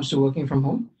when it comes to working from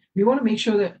home, we want to make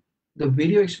sure that the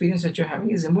video experience that you're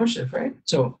having is immersive, right?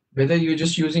 So whether you're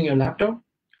just using your laptop,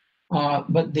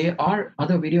 but there are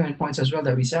other video endpoints as well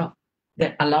that we sell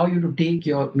that allow you to take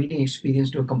your meeting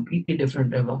experience to a completely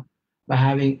different level by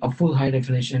having a full high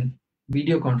definition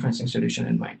video conferencing solution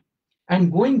in mind.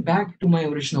 And going back to my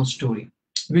original story,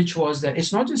 which was that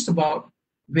it's not just about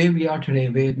where we are today,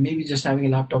 where maybe just having a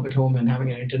laptop at home and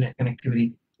having an internet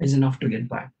connectivity is enough to get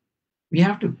by. We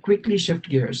have to quickly shift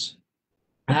gears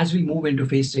as we move into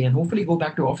phase three and hopefully go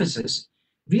back to offices.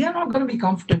 We are not going to be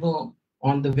comfortable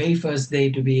on the very first day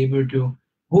to be able to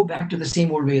go back to the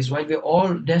same old ways. While we're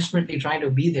all desperately trying to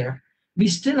be there, we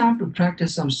still have to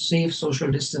practice some safe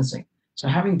social distancing. So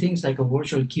having things like a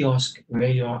virtual kiosk where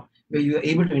you're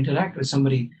able to interact with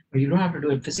somebody, but you don't have to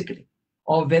do it physically.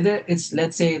 Or whether it's,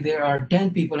 let's say there are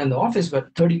 10 people in the office,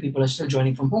 but 30 people are still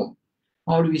joining from home.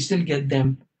 How do we still get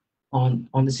them on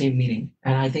the same meeting?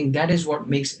 And I think that is what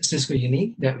makes Cisco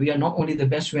unique, that we are not only the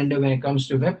best vendor when it comes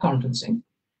to web conferencing,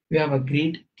 we have a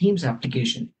great Teams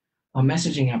application, a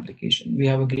messaging application, we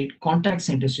have a great contact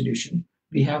center solution,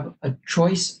 we have a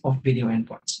choice of video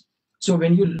endpoints. So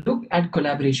when you look at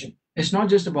collaboration, it's not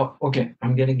just about, okay,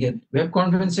 I'm going to get web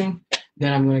conferencing,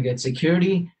 then I'm going to get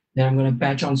security, then I'm going to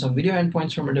patch on some video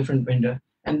endpoints from a different vendor,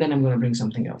 and then I'm going to bring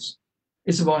something else.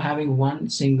 It's about having one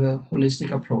single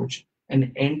holistic approach,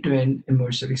 an end-to-end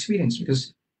immersive experience,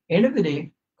 because end of the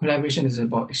day, collaboration is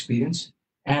about experience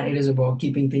and it is about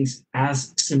keeping things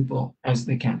as simple as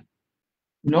they can.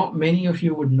 Not many of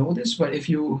you would know this, but if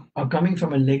you are coming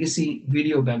from a legacy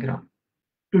video background,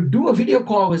 to do a video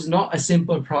call was not a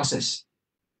simple process.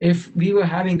 If we were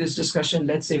having this discussion,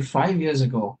 let's say 5 years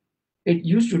ago, it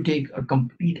used to take a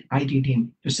complete IT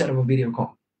team to set up a video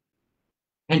call.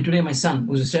 And today, my son,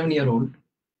 who's a 7-year-old,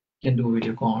 can do a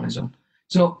video call on his own.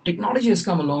 So technology has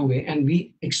come a long way, and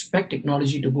we expect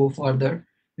technology to go further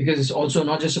because it's also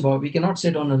not just about, we cannot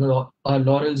sit on our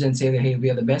laurels and say that, hey, we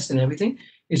are the best in everything.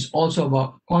 It's also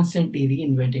about constantly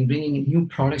reinventing, bringing in new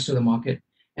products to the market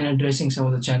and addressing some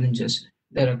of the challenges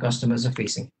that our customers are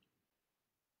facing.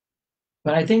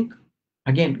 But I think,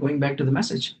 again, going back to the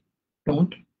message,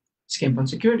 don't skimp on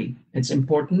security. It's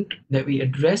important that we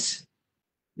address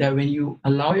that when you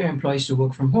allow your employees to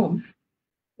work from home,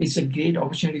 it's a great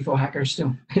opportunity for hackers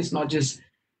too. It's not just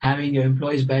having your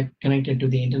employees back connected to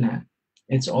the internet.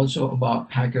 It's also about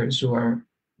hackers who are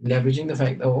leveraging the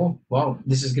fact that, oh, wow,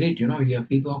 this is great. You have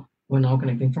people who are now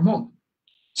connecting from home.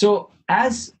 So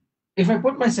as if I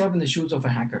put myself in the shoes of a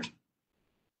hacker,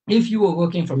 if you were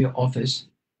working from your office,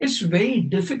 it's very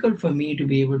difficult for me to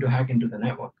be able to hack into the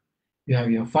network. You have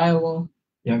your firewall,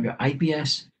 you have your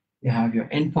IPS, you have your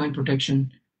endpoint protection,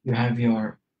 you have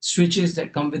your switches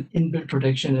that come with inbuilt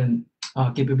protection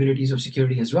and capabilities of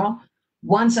security as well.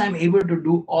 Once I'm able to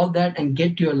do all that and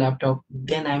get to your laptop,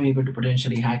 then I'm able to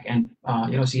potentially hack and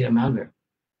see the malware.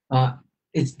 Uh,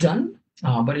 It's done,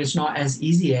 but it's not as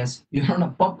easy as you're on a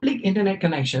public internet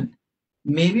connection,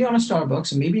 maybe on a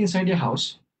Starbucks, maybe inside your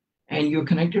house, and you're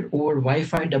connected over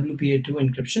Wi-Fi WPA2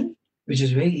 encryption, which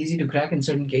is very easy to crack in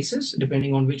certain cases,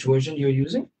 depending on which version you're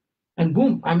using. And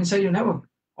boom, I'm inside your network.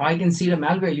 I can see the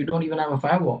malware. You don't even have a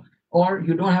firewall, or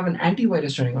you don't have an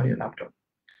antivirus running on your laptop.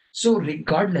 So,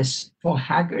 regardless, for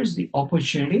hackers, the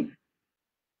opportunity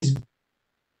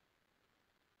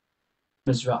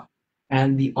as well.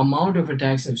 And the amount of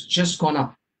attacks has just gone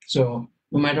up. So,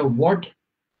 no matter what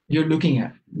you're looking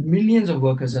at, millions of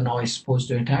workers are now exposed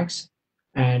to attacks.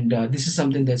 And this is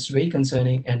something that's very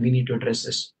concerning, and we need to address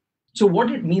this. So,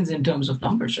 what it means in terms of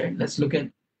numbers, right? Let's look at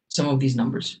some of these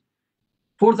numbers.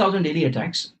 4,000 daily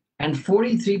attacks, and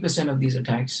 43% of these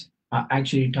attacks are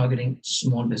actually targeting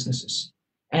small businesses,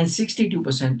 and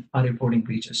 62% are reporting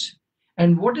breaches.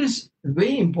 And what is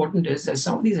very important is that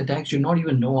some of these attacks you not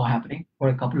even know are happening for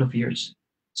a couple of years.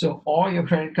 So all your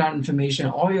credit card information,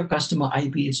 all your customer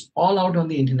IP, it's all out on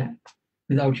the internet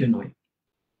without you knowing.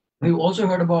 We've also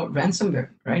heard about ransomware,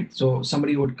 right? So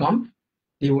somebody would come,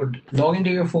 they would log into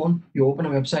your phone, you open a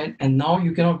website, and now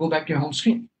you cannot go back to your home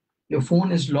screen. Your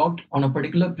phone is logged on a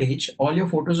particular page, all your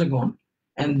photos are gone,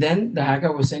 and then the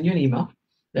hacker will send you an email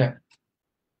that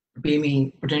pay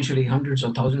me potentially hundreds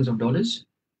or thousands of dollars,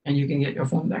 and you can get your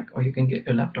phone back or you can get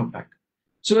your laptop back.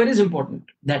 So it is important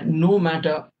that no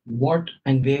matter what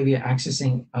and where we are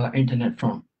accessing our internet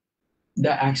from,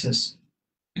 the access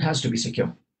has to be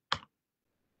secure.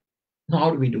 Now,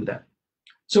 how do we do that?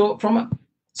 So, from a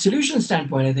solution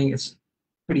standpoint, I think it's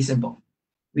pretty simple.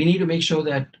 We need to make sure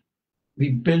that we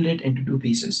build it into two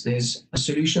pieces. There's a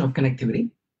solution of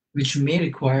connectivity, which may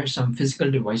require some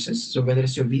physical devices. So, whether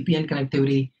it's your VPN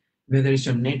connectivity, whether it's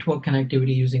your network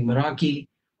connectivity using Meraki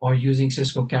or using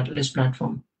Cisco Catalyst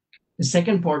platform. The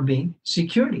second part being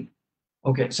security.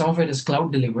 Okay, some of it is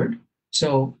cloud delivered.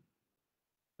 So,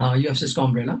 you have Cisco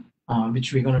Umbrella,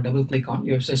 which we're going to double click on.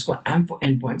 You have Cisco AMP for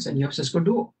endpoints, and you have Cisco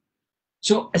Duo.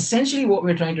 So essentially, what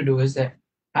we're trying to do is that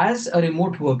as a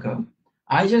remote worker,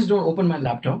 I just don't open my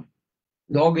laptop,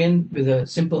 log in with a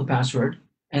simple password,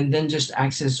 and then just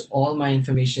access all my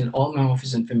information, all my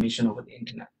office information over the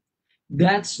internet.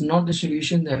 That's not the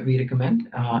solution that we recommend.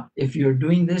 If you're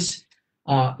doing this,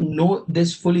 know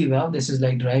this fully well. This is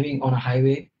like driving on a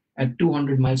highway at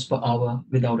 200 miles per hour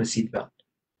without a seatbelt.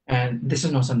 And this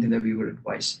is not something that we would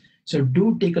advise. So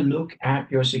do take a look at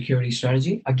your security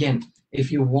strategy. Again, if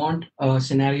you want a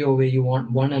scenario where you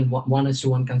want one is to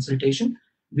one consultation,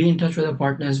 be in touch with our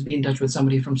partners, be in touch with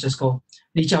somebody from Cisco,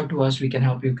 reach out to us. We can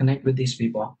help you connect with these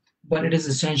people. But it is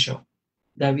essential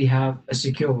that we have a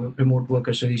secure remote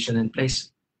worker solution in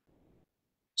place.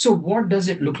 So what does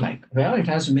it look like? Well, it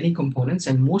has many components,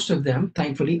 and most of them,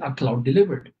 thankfully, are cloud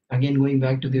delivered. Again, going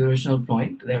back to the original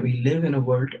point that we live in a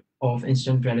world of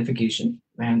instant gratification.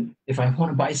 And if I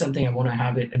want to buy something, I want to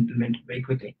have it implemented very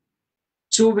quickly.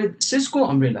 So with Cisco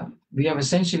Umbrella, we have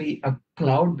essentially a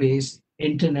cloud-based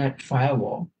internet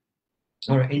firewall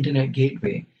or an internet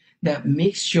gateway that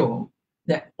makes sure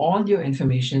that all your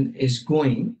information is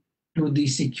going to the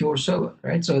secure server,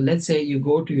 right? So let's say you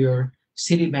go to your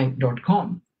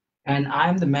citibank.com and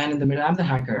I'm the man in the middle, I'm the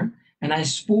hacker, and I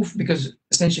spoof because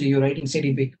essentially you're writing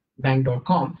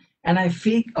citibank.com and I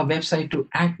fake a website to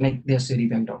act like they're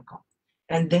citibank.com.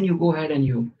 And then you go ahead and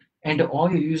you enter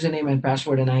all your username and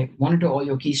password and I monitor all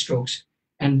your keystrokes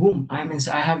and boom, I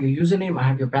have your username, I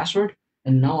have your password,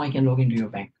 and now I can log into your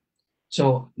bank.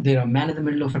 So there are man in the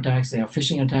middle of attacks, there are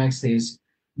phishing attacks, there's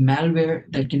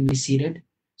malware that can be seeded.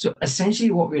 So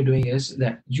essentially what we're doing is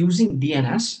that using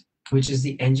DNS, which is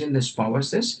the engine that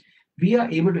powers this, we are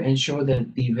able to ensure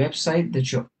that the website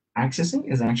that you're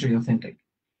accessing is actually authentic.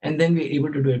 And then we're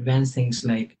able to do advanced things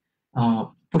like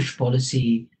push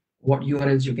policy, what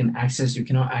URLs you can access, you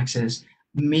cannot access,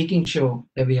 making sure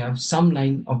that we have some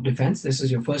line of defense. This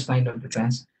is your first line of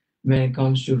defense when it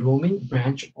comes to roaming,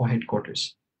 branch, or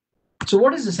headquarters. So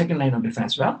what is the second line of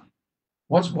defense? Well,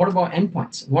 what about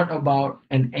endpoints? What about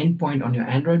an endpoint on your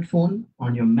Android phone,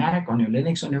 on your Mac, on your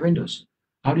Linux, on your Windows?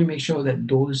 How do you make sure that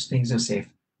those things are safe?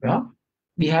 Well,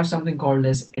 we have something called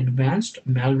as advanced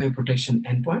malware protection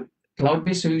endpoint,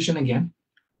 cloud-based solution again,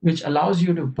 which allows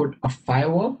you to put a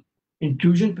firewall,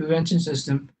 intrusion prevention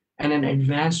system, and an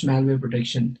advanced malware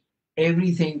protection,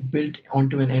 everything built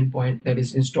onto an endpoint that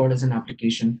is installed as an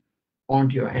application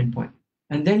onto your endpoint.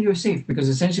 And then you're safe because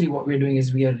essentially what we're doing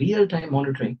is we are real-time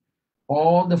monitoring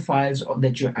all the files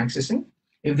that you're accessing.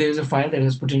 If there's a file that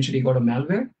has potentially got a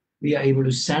malware, we are able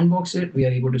to sandbox it. We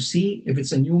are able to see if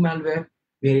it's a new malware.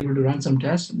 We are able to run some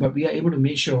tests, but we are able to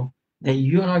make sure that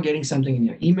you're not getting something in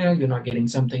your email. You're not getting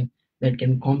something that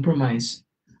can compromise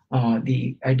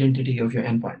the identity of your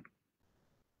endpoint.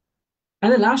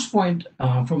 And the last point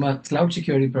from a cloud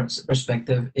security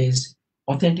perspective is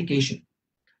authentication.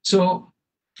 So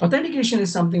authentication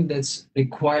is something that's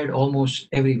required almost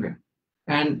everywhere.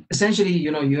 And essentially,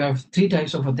 you have three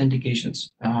types of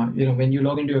authentications. When you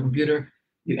log into your computer,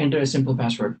 you enter a simple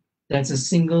password. That's a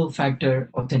single factor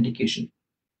authentication.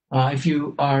 If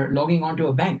you are logging onto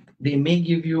a bank, they may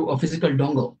give you a physical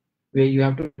dongle where you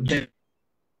have to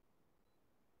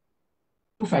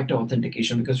two-factor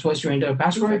authentication because first you enter a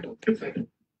password.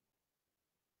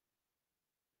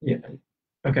 Yeah.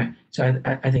 Okay. So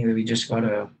I think that we just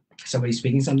got somebody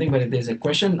speaking something, but if there's a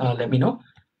question, let me know.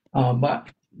 But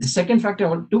the second factor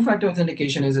or two-factor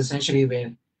authentication is essentially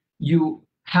where you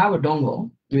have a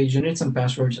dongle where you generate some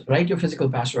passwords, write your physical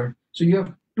password. So you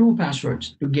have two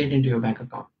passwords to get into your bank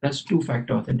account. That's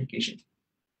two-factor authentication.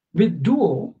 With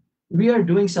Duo, we are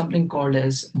doing something called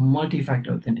as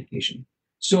multi-factor authentication.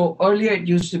 So earlier it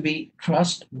used to be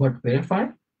trust but verify,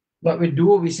 but with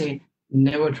Duo we say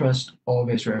never trust,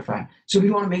 always verify. So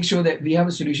we want to make sure that we have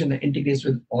a solution that integrates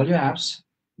with all your apps.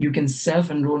 You can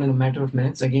self-enroll in a matter of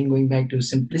minutes. Again, going back to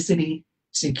simplicity,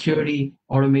 security,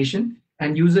 automation,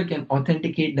 and user can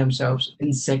authenticate themselves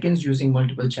in seconds using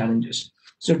multiple challenges.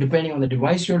 So depending on the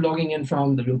device you're logging in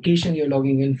from, the location you're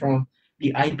logging in from,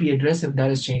 the IP address, if that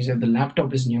has changed, if the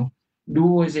laptop is new,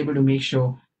 Duo is able to make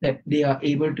sure that they are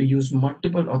able to use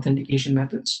multiple authentication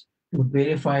methods to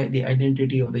verify the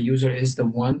identity of the user is the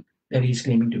one that he's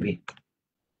claiming to be.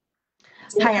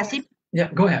 Hi, Aseem. Yeah,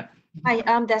 go ahead. Hi,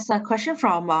 there's a question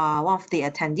from one of the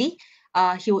attendee.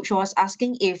 She was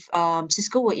asking if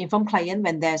Cisco will inform client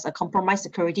when there's a compromised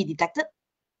security detected.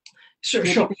 Sure.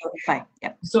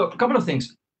 Yep. So a couple of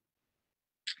things.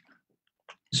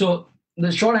 So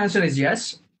the short answer is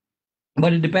yes,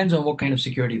 but it depends on what kind of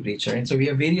security breach, right? So we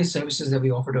have various services that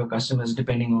we offer to our customers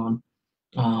depending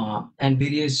on and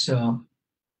various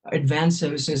advanced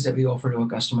services that we offer to our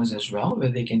customers as well, where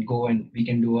they can go and we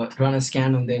can run a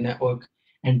scan on their network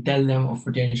and tell them of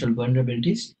potential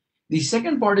vulnerabilities. The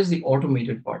second part is the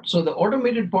automated part. So the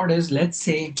automated part is, let's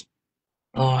say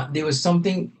there was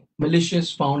something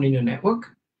malicious found in your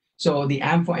network. So the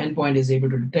AMP for endpoint is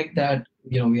able to detect that.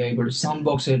 We are able to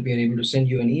sandbox it. We are able to send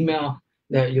you an email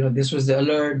that this was the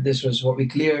alert. This was what we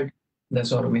cleared.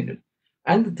 That's automated.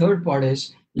 And the third part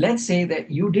is, let's say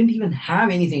that you didn't even have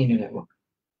anything in your network,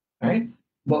 right?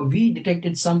 But we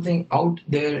detected something out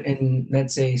there in,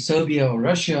 let's say, Serbia or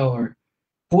Russia or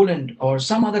Poland or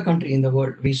some other country in the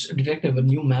world. We detected a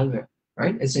new malware,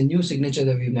 right? It's a new signature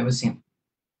that we've never seen.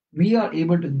 We are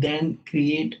able to then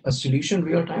create a solution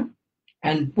real time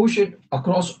and push it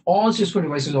across all Cisco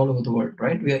devices all over the world,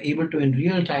 right? We are able to in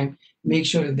real time make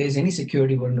sure if there's any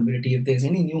security vulnerability, if there's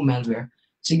any new malware,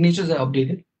 signatures are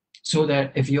updated so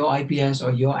that if your IPS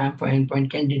or your AMP for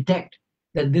endpoint can detect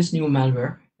that this new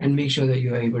malware and make sure that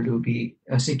you are able to be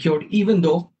secured even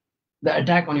though the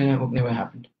attack on your network never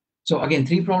happened. So again,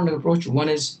 three-pronged approach. One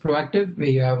is proactive, where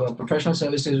you have a professional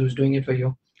services who's doing it for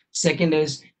you. Second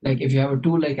is like if you have a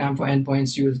tool like AMP for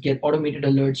endpoints, you will get automated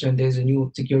alerts when there's a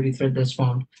new security threat that's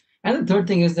found. And the third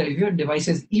thing is that if your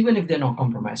devices, even if they're not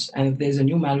compromised, and if there's a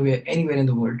new malware anywhere in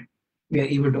the world, we are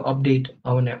able to update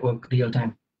our network real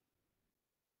time.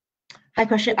 Hi,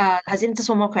 question. Aseem, just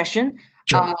one more question.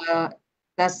 Sure.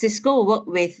 Does Cisco work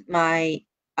with my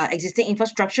existing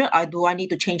infrastructure, or do I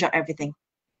need to change out everything?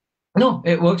 No,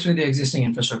 it works with the existing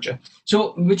infrastructure.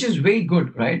 So, which is very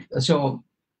good, right? So,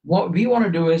 what we want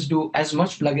to do is do as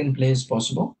much plug and play as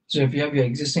possible. So, if you have your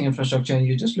existing infrastructure and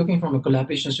you're just looking from a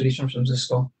collaboration solution from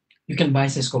Cisco, you can buy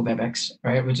Cisco WebEx,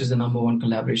 right, which is the #1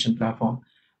 collaboration platform.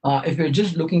 If you're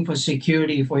just looking for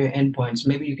security for your endpoints,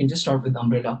 maybe you can just start with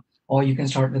Umbrella or you can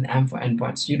start with AMP for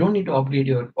endpoints. You don't need to upgrade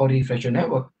your or refresh your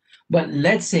network. But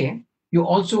let's say you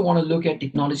also want to look at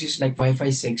technologies like Wi-Fi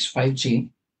 6, 5G,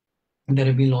 that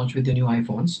have been launched with your new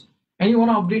iPhones, and you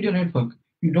want to upgrade your network.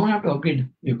 You don't have to upgrade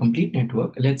your complete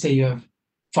network. Let's say you have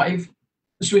 5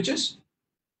 switches,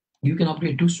 you can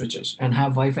upgrade 2 switches and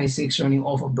have Wi-Fi 6 running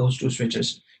off of those 2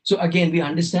 switches. So again, we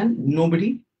understand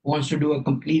nobody wants to do a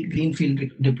complete greenfield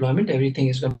deployment. Everything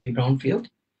is going to be brownfield,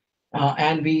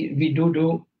 and we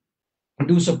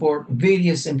do support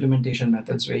various implementation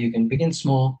methods where you can begin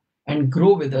small and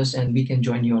grow with us, and we can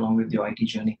join you along with your IT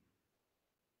journey.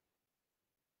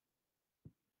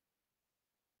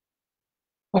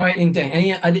 All right, Ingtang,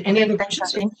 any other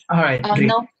questions? All right, great.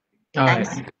 No. All right,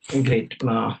 great.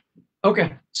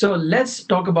 Okay, so let's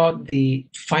talk about the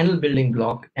final building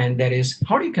block, and that is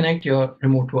how do you connect your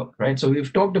remote work, right? So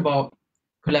we've talked about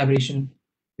collaboration,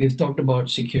 we've talked about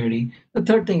security. The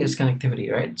third thing is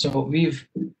connectivity, right? So we've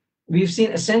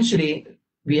seen essentially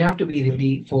we have to be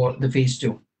ready for the phase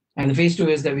 2. And the phase two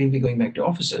is that we'll be going back to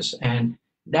offices. And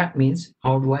that means,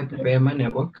 how do I prepare my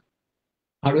network?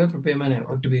 How do I prepare my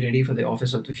network to be ready for the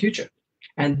office of the future?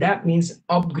 And that means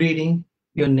upgrading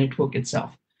your network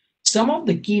itself. Some of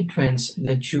the key trends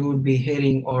that you would be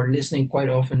hearing or listening quite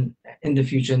often in the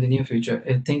future, in the near future,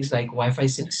 are things like Wi-Fi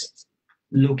 6,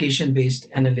 location-based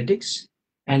analytics,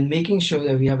 and making sure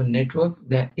that we have a network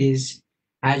that is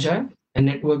agile, a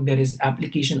network that is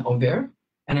application aware,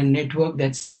 and a network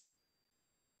that's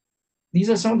these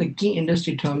are some of the key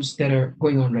industry terms that are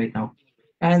going on right now.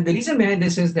 And the reason behind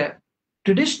this is that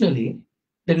traditionally,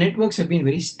 the networks have been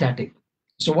very static.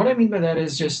 So, what I mean by that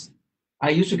is just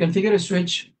I used to configure a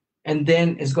switch and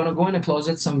then it's going to go in a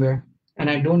closet somewhere and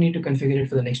I don't need to configure it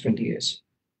for the next 20 years.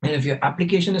 And if your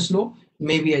application is slow,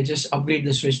 maybe I just upgrade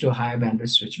the switch to a higher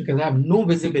bandwidth switch because I have no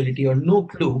visibility or no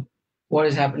clue what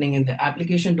is happening in the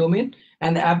application domain.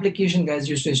 And the application guys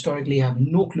used to historically have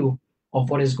no clue of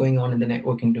what is going on in the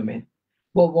networking domain.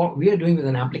 Well, what we are doing with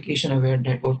an application aware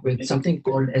network with something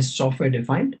called as software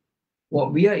defined,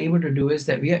 what we are able to do is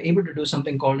that we are able to do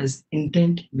something called as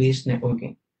intent based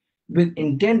networking. With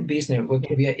intent based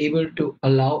networking, we are able to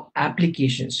allow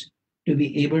applications to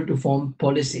be able to form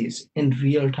policies in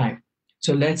real time.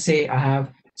 So let's say I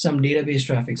have some database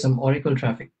traffic, some Oracle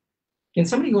traffic. Can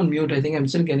somebody go on mute? I think I'm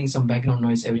still getting some background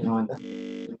noise every now and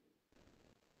then.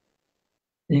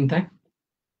 Anything?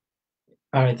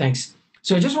 All right, thanks.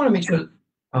 So I just want to make sure.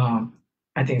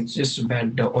 I think it's just a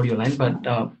bad audio line, but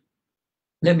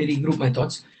let me regroup my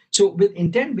thoughts. So with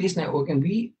intent-based networking,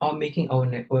 we are making our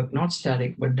network not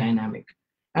static but dynamic.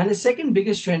 And the second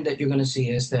biggest trend that you're going to see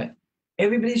is that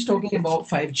everybody's talking about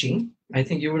 5G. I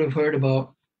think you would have heard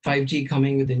about 5G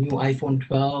coming with the new iPhone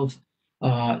 12.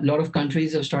 A lot of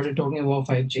countries have started talking about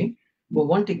 5G. But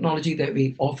one technology that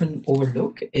we often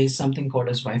overlook is something called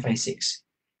as Wi-Fi 6.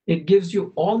 It gives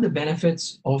you all the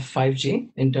benefits of 5G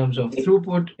in terms of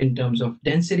throughput, in terms of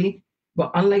density.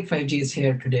 But unlike 5G is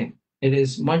here today, it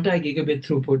is multi-gigabit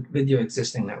throughput with your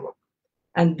existing network.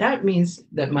 And that means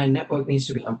that my network needs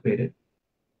to be upgraded.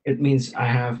 It means I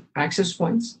have access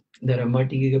points that are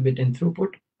multi-gigabit in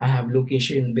throughput. I have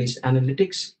location-based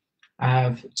analytics. I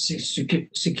have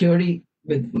security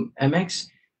with MX.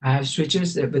 I have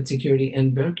switches with security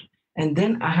inbuilt. And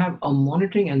then I have a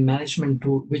monitoring and management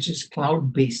tool, which is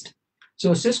cloud-based.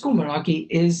 So Cisco Meraki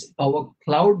is our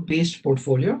cloud-based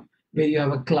portfolio where you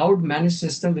have a cloud managed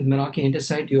system with Meraki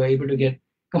Intersight. You are able to get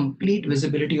complete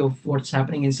visibility of what's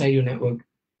happening inside your network,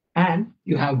 and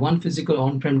you have one physical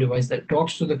on-prem device that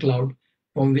talks to the cloud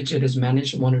from which it is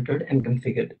managed, monitored, and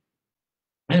configured.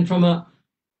 And from a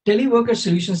teleworker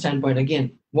solution standpoint,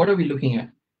 again, what are we looking at?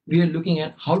 We are looking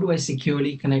at how do I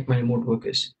securely connect my remote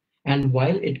workers? And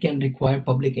while it can require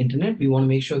public internet, we want to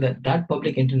make sure that that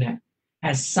public internet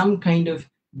has some kind of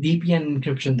VPN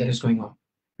encryption that is going on.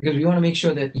 Because we want to make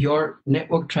sure that your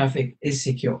network traffic is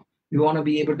secure. We want to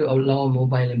be able to allow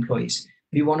mobile employees.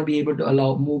 We want to be able to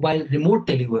allow mobile remote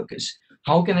teleworkers.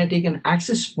 How can I take an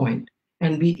access point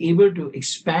and be able to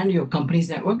expand your company's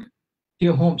network to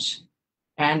your homes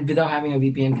and without having a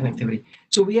VPN connectivity?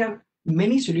 So we have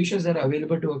many solutions that are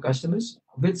available to our customers.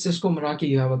 With Cisco Meraki,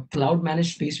 you have a cloud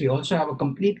managed space. We also have a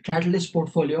complete Catalyst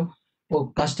portfolio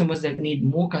for customers that need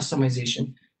more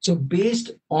customization. So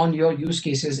based on your use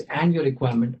cases and your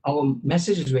requirement, our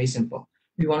message is very simple.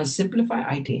 We want to simplify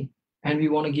IT and we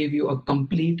want to give you a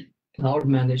complete cloud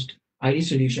managed IT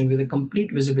solution with a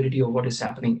complete visibility of what is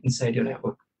happening inside your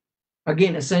network.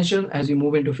 Again, essential as we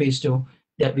move into phase two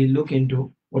that we look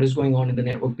into what is going on in the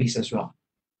network piece as well.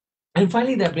 And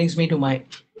finally, that brings me to my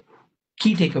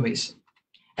key takeaways.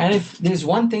 And if there's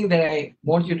one thing that I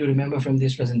want you to remember from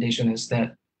this presentation is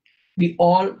that we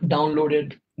all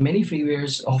downloaded many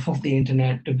freewares off of the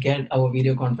internet to get our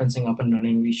video conferencing up and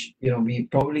running. We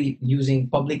probably using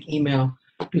public email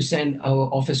to send our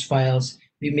office files.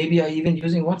 We maybe are even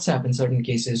using WhatsApp in certain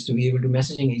cases to be able to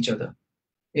messaging each other.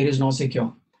 It is not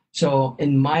secure. So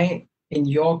in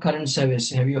your current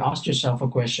service, have you asked yourself a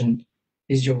question?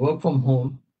 Is your work from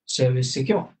home service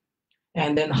secure?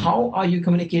 And then how are you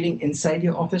communicating inside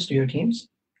your office to your teams?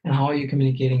 And how are you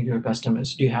communicating to your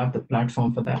customers? Do you have the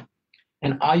platform for that?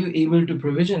 And are you able to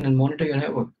provision and monitor your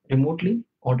network remotely,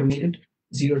 automated,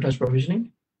 zero touch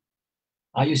provisioning?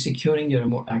 Are you securing your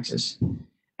remote access?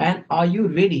 And are you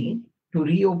ready to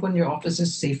reopen your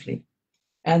offices safely?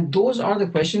 And those are the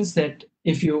questions that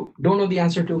if you don't know the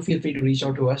answer to, feel free to reach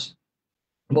out to us.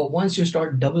 But once you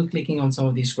start double clicking on some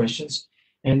of these questions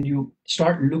and you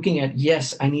start looking at,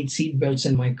 yes, I need seat belts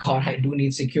in my car, I do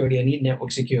need security, I need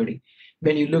network security.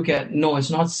 When you look at, no,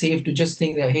 it's not safe to just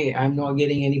think that, hey, I'm not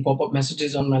getting any pop-up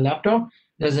messages on my laptop,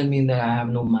 doesn't mean that I have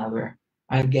no malware.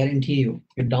 I guarantee you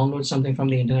download something from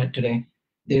the internet today,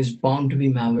 there's bound to be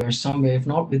malware somewhere. If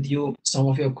not with you, some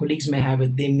of your colleagues may have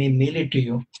it, they may mail it to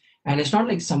you. And it's not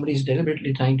like somebody's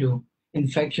deliberately trying to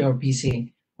infect your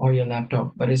PC or your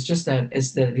laptop, but it's just that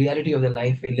it's the reality of the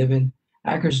life we live in.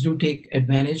 Hackers do take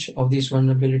advantage of these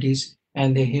vulnerabilities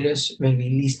and they hit us when we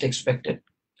least expect it.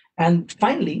 And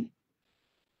finally,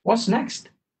 what's next?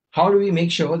 How do we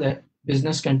make sure that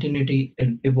business continuity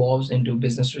evolves into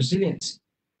business resilience?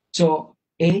 So,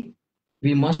 A,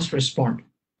 we must respond.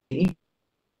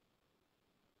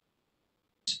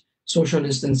 Social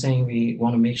distancing, we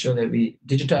want to make sure that we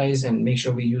digitize and make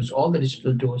sure we use all the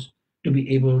digital tools to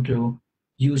be able to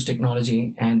use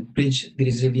technology and bridge the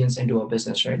resilience into our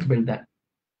business, right? Build that.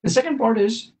 The second part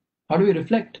is how do we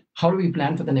reflect? How do we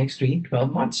plan for the next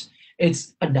 12 months?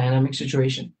 It's a dynamic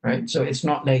situation, right? So it's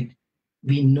not like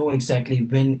we know exactly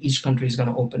when each country is going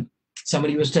to open.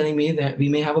 Somebody was telling me that we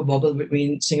may have a bubble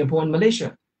between Singapore and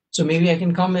Malaysia. So maybe I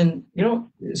can come and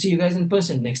see you guys in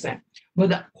person next time. But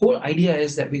the whole idea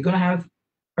is that we're going to have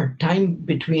a time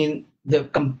between the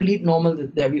complete normal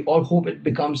that we all hope it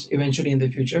becomes eventually in the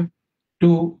future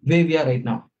to where we are right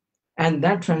now. And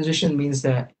that transition means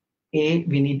that A,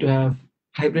 we need to have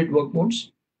hybrid work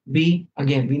modes. B,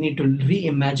 again, we need to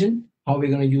reimagine how we're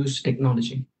going to use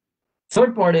technology.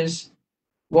 Third part is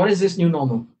what is this new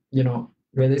normal?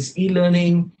 Whether it's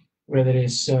e-learning, whether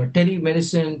it's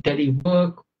telemedicine,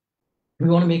 telework, we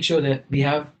want to make sure that we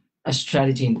have a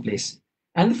strategy in place.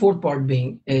 And the fourth part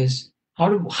being is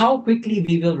how quickly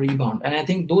we will rebound. And I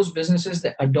think those businesses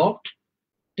that adopt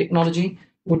technology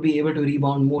would be able to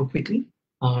rebound more quickly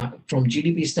from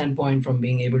GDP standpoint, from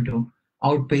being able to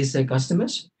outpace their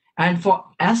customers. And for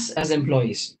us as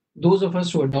employees, those of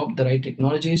us who adopt the right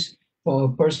technologies for our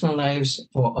personal lives,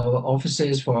 for our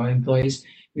offices, for our employees,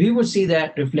 we would see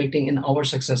that reflecting in our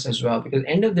success as well. Because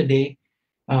end of the day,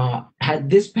 had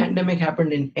this pandemic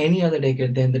happened in any other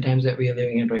decade than the times that we are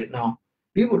living in right now,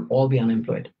 we would all be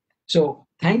unemployed. So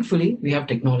thankfully, we have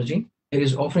technology. It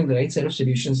is offering the right set of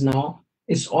solutions now.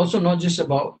 It's also not just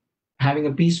about having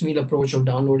a piecemeal approach of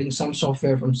downloading some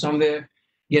software from somewhere,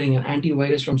 getting an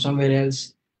antivirus from somewhere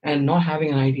else, and not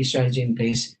having an IT strategy in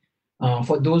place.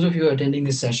 For those of you attending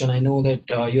this session, I know that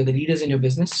you're the leaders in your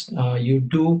business. You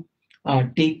do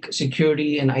take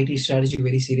security and IT strategy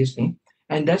very seriously.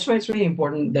 And that's why it's very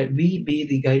important that we be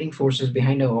the guiding forces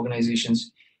behind our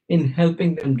organizations in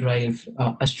helping them drive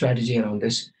a strategy around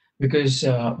this. Because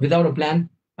without a plan,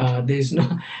 there's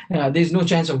no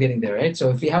chance of getting there, right? So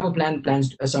if we have a plan,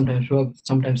 plans sometimes work,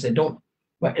 sometimes they don't.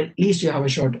 But at least you have a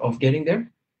shot of getting there.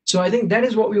 So I think that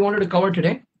is what we wanted to cover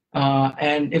today.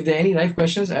 And if there are any live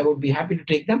questions, I would be happy to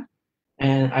take them.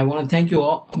 And I want to thank you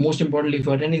all, most importantly,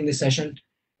 for attending this session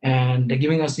and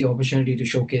giving us the opportunity to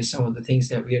showcase some of the things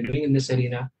that we are doing in this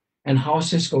arena and how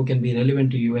Cisco can be relevant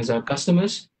to you as our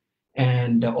customers,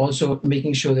 and also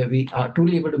making sure that we are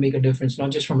truly able to make a difference,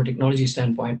 not just from a technology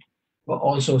standpoint, but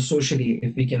also socially.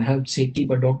 If we can help say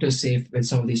keep our doctors safe with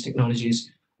some of these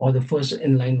technologies or the first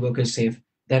in line workers safe,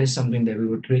 that is something that we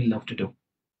would really love to do.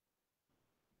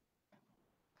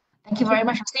 Thank you very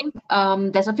much,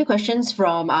 Aseem. There's a few questions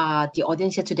from the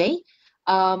audience here today.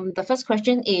 The first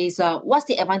question is, what's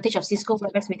the advantage of Cisco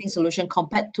WebEx meeting solution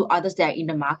compared to others that are in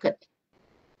the market?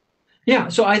 Yeah,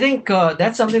 so I think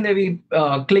that's something that we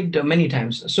clicked many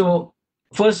times. So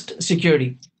first,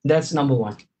 security, that's number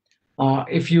one.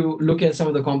 If you look at some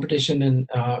of the competition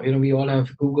and we all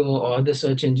have Google or other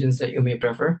search engines that you may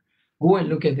prefer, go and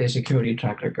look at their security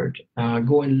track record.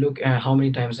 Go and look at how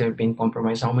many times they've been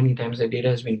compromised, how many times their data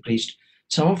has been breached.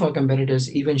 Some of our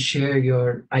competitors even share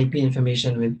your IP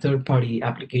information with third-party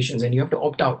applications, and you have to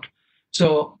opt out.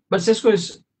 So, but Cisco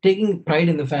is taking pride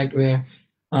in the fact where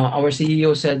our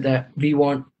CEO said that we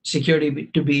want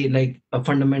security to be like a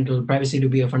fundamental, privacy to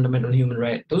be a fundamental human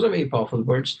right. Those are very powerful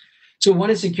words. So one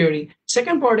is security.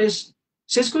 Second part is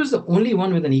Cisco is the only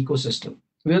one with an ecosystem.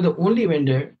 We are the only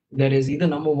vendor that is either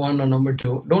number one or number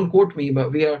two. Don't quote me,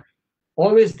 but we are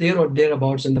always there or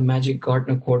thereabouts in the Magic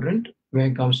Gartner quadrant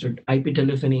when it comes to IP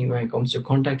telephony, when it comes to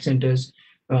contact centers,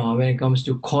 when it comes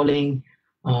to calling,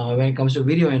 when it comes to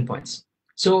video endpoints.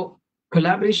 So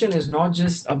collaboration is not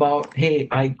just about, hey,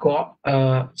 I got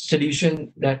a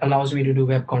solution that allows me to do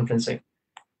web conferencing.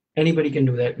 Anybody can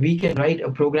do that. We can write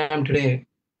a program today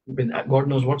with God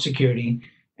knows what security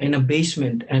in a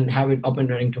basement and have it up and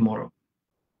running tomorrow.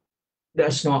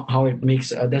 That's not how it makes.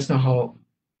 That's not how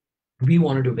we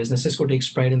want to do business. Cisco takes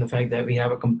pride in the fact that we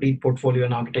have a complete portfolio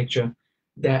and architecture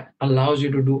that allows you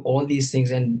to do all these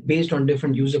things, and based on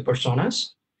different user personas,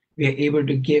 we are able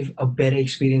to give a better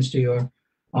experience to your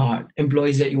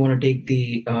employees that you want to take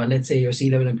the, let's say your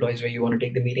C-level employees, where you want to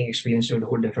take the meeting experience to a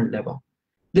whole different level.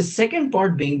 The second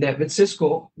part being that with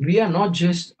Cisco, we are not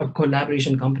just a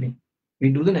collaboration company. We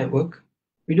do the network,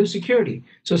 we do security.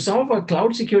 So some of our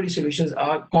cloud security solutions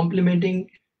are complementing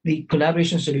the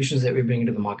collaboration solutions that we bring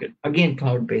into the market. Again,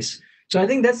 cloud based. So I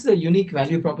think that's the unique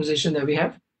value proposition that we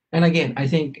have. And again, I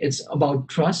think it's about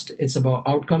trust. It's about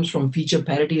outcomes from feature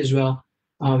parity as well.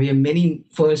 We have many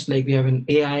first, like we have an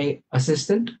AI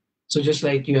assistant. So just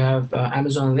like you have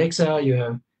Amazon Alexa, you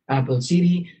have Apple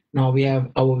Siri. Now we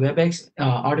have our WebEx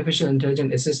artificial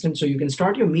intelligence assistant. So you can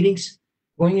start your meetings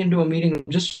going into a meeting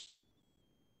just.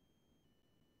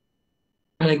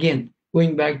 And again,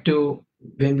 going back to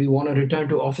when we want to return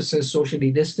to offices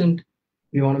socially distant,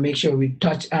 we want to make sure we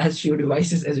touch as few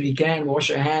devices as we can,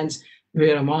 wash our hands,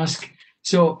 wear a mask.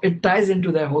 So it ties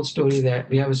into that whole story that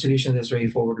we have a solution that's very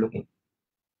forward looking.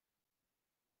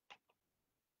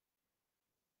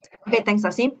 Okay, thanks,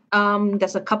 Aseem.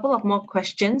 There's a couple of more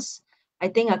questions. I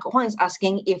think Huang is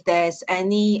asking if there's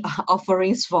any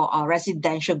offerings for our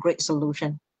residential grade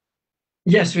solution.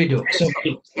 Yes, we do. So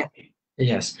Yeah.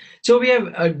 yes, so we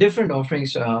have different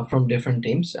offerings from different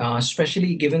teams.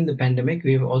 Especially given the pandemic,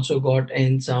 we've also got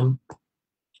in some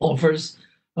offers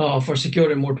for secure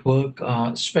remote work,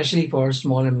 especially for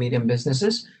small and medium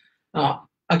businesses. Uh,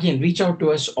 Again, reach out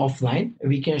to us offline.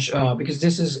 We can because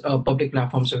this is a public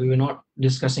platform, so we were not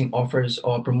discussing offers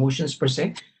or promotions per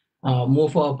se. More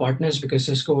for our partners because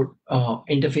Cisco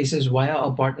interfaces via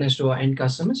our partners to our end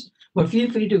customers. But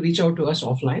feel free to reach out to us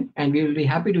offline, and we will be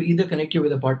happy to either connect you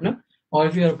with a partner, or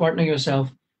if you're a partner yourself,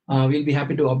 we'll be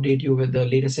happy to update you with the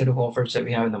latest set of offers that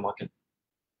we have in the market.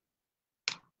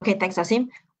 Okay, thanks, Aseem.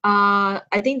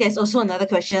 I think there's also another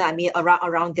question, I mean,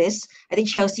 around this. I think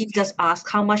Chelsea just asked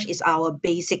how much is our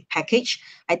basic package.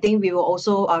 I think we will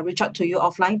also reach out to you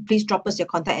offline. Please drop us your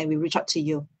contact and we'll reach out to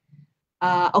you.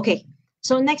 Okay,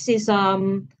 so next is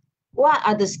what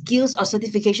are the skills or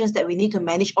certifications that we need to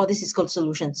manage all these Cisco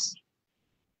solutions?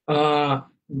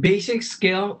 Basic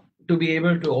skill to be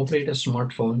able to operate a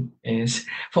smartphone is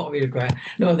what we require.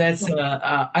 No, that's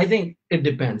I think it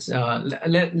depends.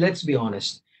 Let's be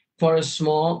honest. For a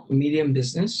small, medium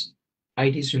business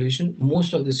IT solution,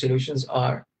 most of the solutions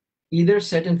are either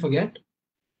set and forget,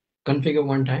 configure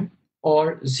one time,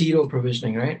 or zero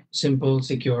provisioning, right? Simple,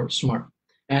 secure, smart.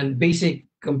 And basic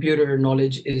computer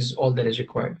knowledge is all that is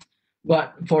required.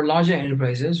 But for larger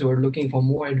enterprises who are looking for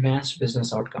more advanced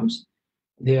business outcomes,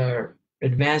 they are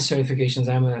advanced certifications.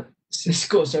 I'm a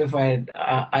Cisco certified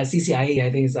CCIE.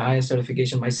 I think is the highest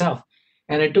certification myself,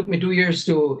 and it took me 2 years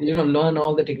to learn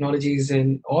all the technologies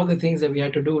and all the things that we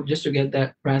had to do just to get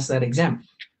that pass that exam.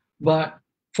 But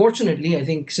fortunately, I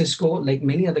think Cisco, like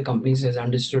many other companies, has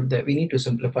understood that we need to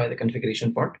simplify the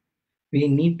configuration part. We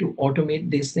need to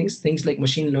automate these things like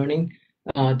machine learning,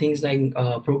 things like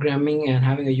programming and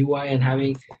having a UI and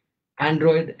having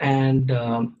Android and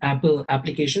Apple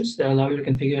applications that allow you to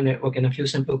configure your network in a few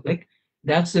simple clicks.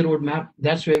 That's the roadmap.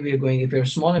 That's where we are going. If you're a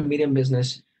small and medium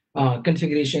business,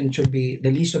 configuration should be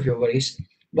the least of your worries.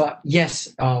 But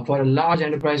yes, for a large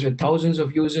enterprise with thousands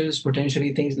of users,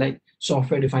 potentially things like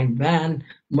software-defined WAN,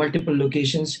 multiple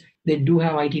locations, they do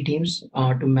have IT teams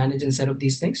to manage and set up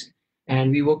these things.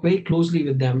 And we work very closely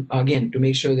with them again to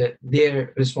make sure that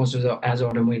their responses are as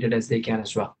automated as they can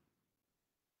as well.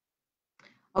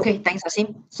 Okay, thanks,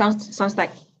 Aseem. Sounds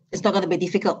like it's not going to be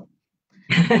difficult.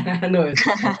 No, it's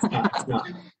not. It's not.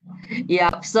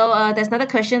 Yeah, so there's another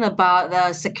question about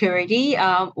the security.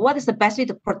 What is the best way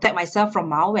to protect myself from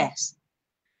malwares?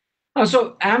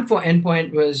 So AMP for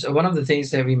endpoint was one of the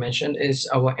things that we mentioned is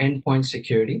our endpoint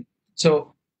security.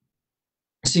 So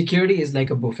security is like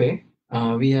a buffet.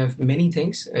 We have many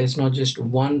things. It's not just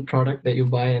one product that you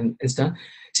buy and it's done.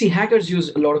 See, hackers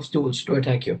use a lot of tools to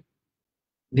attack you.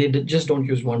 They just don't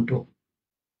use one tool.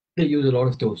 They use a lot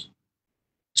of tools.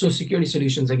 So security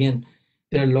solutions, again,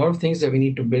 there are a lot of things that we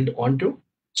need to build onto.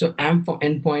 So AMP for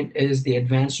endpoint is the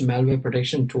advanced malware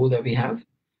protection tool that we have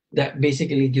that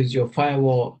basically gives you a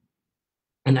firewall,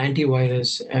 an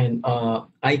antivirus, and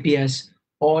IPS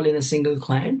all in a single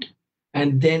client.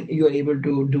 And then you are able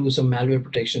to do some malware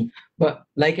protection. But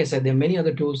like I said, there are many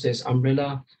other tools. There's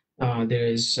Umbrella, there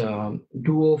is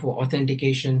Duo for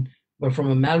authentication. But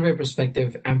from a malware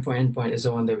perspective, AMP for endpoint is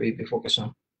the one that we focus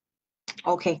on.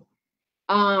 Okay.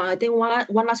 I think one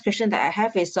last question that I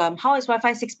have is how is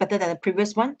Wi-Fi 6 better than the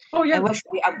previous one? Oh, yeah. And what should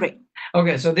we upgrade?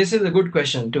 Okay, so this is a good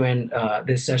question to end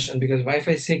this session because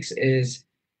Wi-Fi 6 is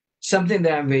something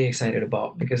that I'm very excited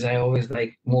about because I always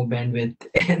like more bandwidth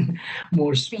and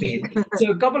more speed.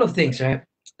 So a couple of things, right?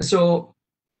 So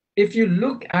if you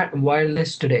look at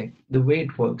wireless today, the way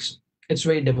it works, it's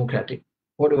very democratic.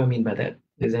 What do I mean by that?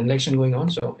 There's an election going on,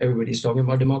 so everybody's talking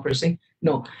about democracy.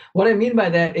 No, what I mean by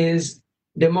that is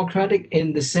Democratic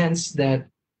in the sense that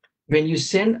when you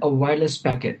send a wireless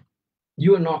packet,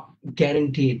 you are not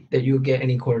guaranteed that you get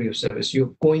any quality of service.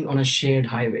 You're going on a shared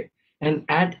highway. And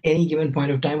at any given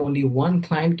point of time, only one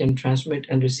client can transmit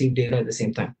and receive data at the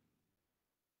same time.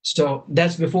 So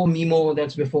that's before MIMO,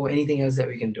 that's before anything else that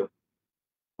we can do.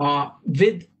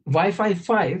 With Wi-Fi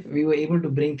 5, we were able to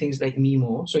bring things like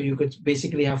MIMO. So you could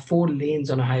basically have 4 lanes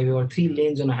on a highway or 3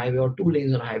 lanes on a highway or 2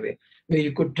 lanes on a highway where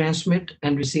you could transmit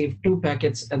and receive 2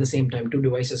 packets at the same time. 2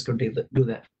 devices could do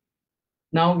that.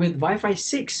 Now with Wi-Fi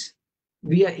 6,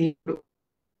 we are able to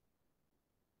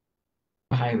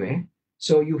highway.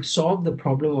 So you solve the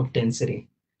problem of density.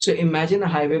 So imagine a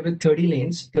highway with 30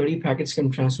 lanes, 30 packets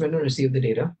can transmit and receive the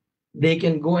data. They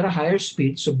can go at a higher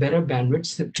speed, so better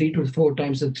bandwidth, 3 to 4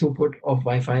 times the throughput of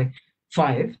Wi-Fi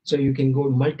 5. So you can go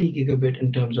multi-gigabit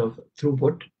in terms of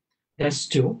throughput. That's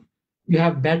two. You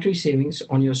have battery savings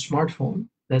on your smartphone.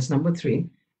 That's number three.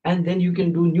 And then you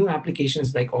can do new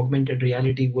applications like augmented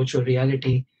reality, virtual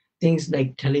reality, things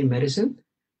like telemedicine.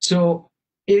 So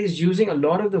it is using a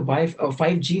lot of the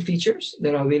 5G features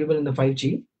that are available in the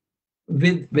 5G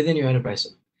within your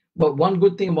enterprise. But one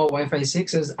good thing about Wi-Fi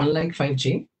 6 is unlike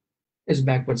 5G, is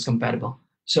backwards compatible.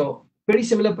 So pretty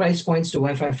similar price points to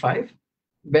Wi-Fi 5,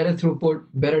 better throughput,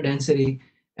 better density,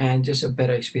 and just a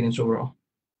better experience overall.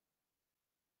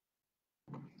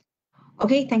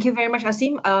 Okay, thank you very much,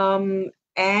 Aseem.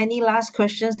 Any last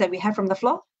questions that we have from the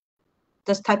floor?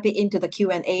 Just type it into the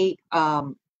Q&A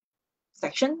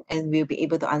section and we'll be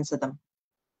able to answer them.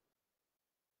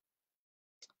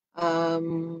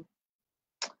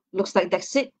 Looks like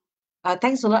that's it.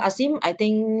 Thanks a lot, Aseem. I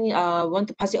think I want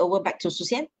to pass it over back to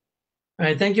Susian. All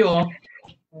right, thank you all.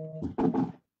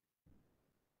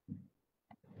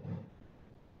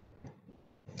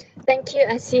 Thank you,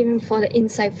 Aseem, for the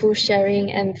insightful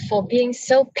sharing and for being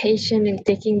so patient in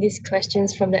taking these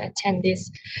questions from the attendees.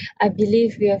 I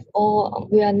believe we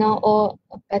are now all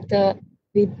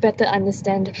we better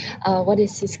understand what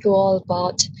is Cisco all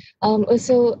about.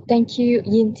 Also, thank you,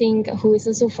 Yin Ting, who is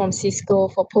also from Cisco,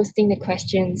 for posting the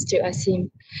questions to Aseem.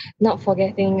 Not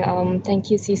forgetting,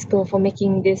 thank you, Cisco, for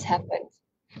making this happen.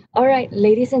 All right,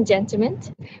 ladies and gentlemen,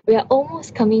 we are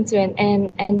almost coming to an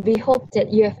end, and we hope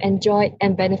that you have enjoyed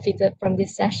and benefited from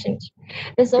this session.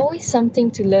 There's always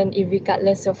something to learn,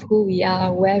 regardless of who we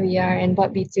are, where we are, and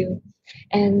what we do.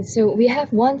 And so we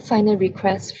have one final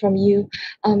request from you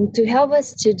to help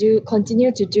us to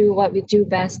continue to do what we do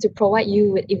best, to provide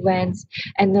you with events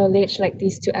and knowledge like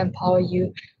this to empower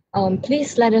you.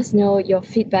 Please let us know your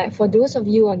feedback. For those of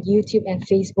you on YouTube and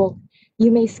Facebook,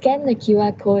 you may scan the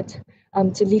QR code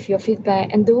to leave your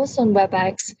feedback. And those on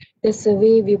WebEx, the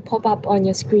survey will pop up on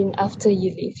your screen after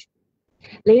you leave.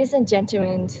 Ladies and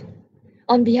gentlemen,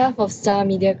 on behalf of Star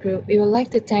Media Group, we would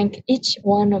like to thank each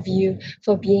one of you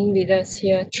for being with us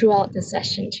here throughout the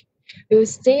session. We will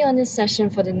stay on this session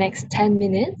for the next 10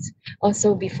 minutes or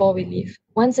so before we leave.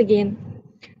 Once again,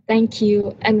 thank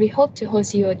you, and we hope to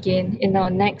host you again in our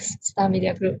next Star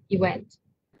Media Group event.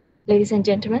 Ladies and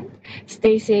gentlemen,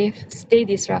 stay safe, stay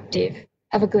disruptive.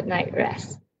 Have a good night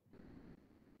rest.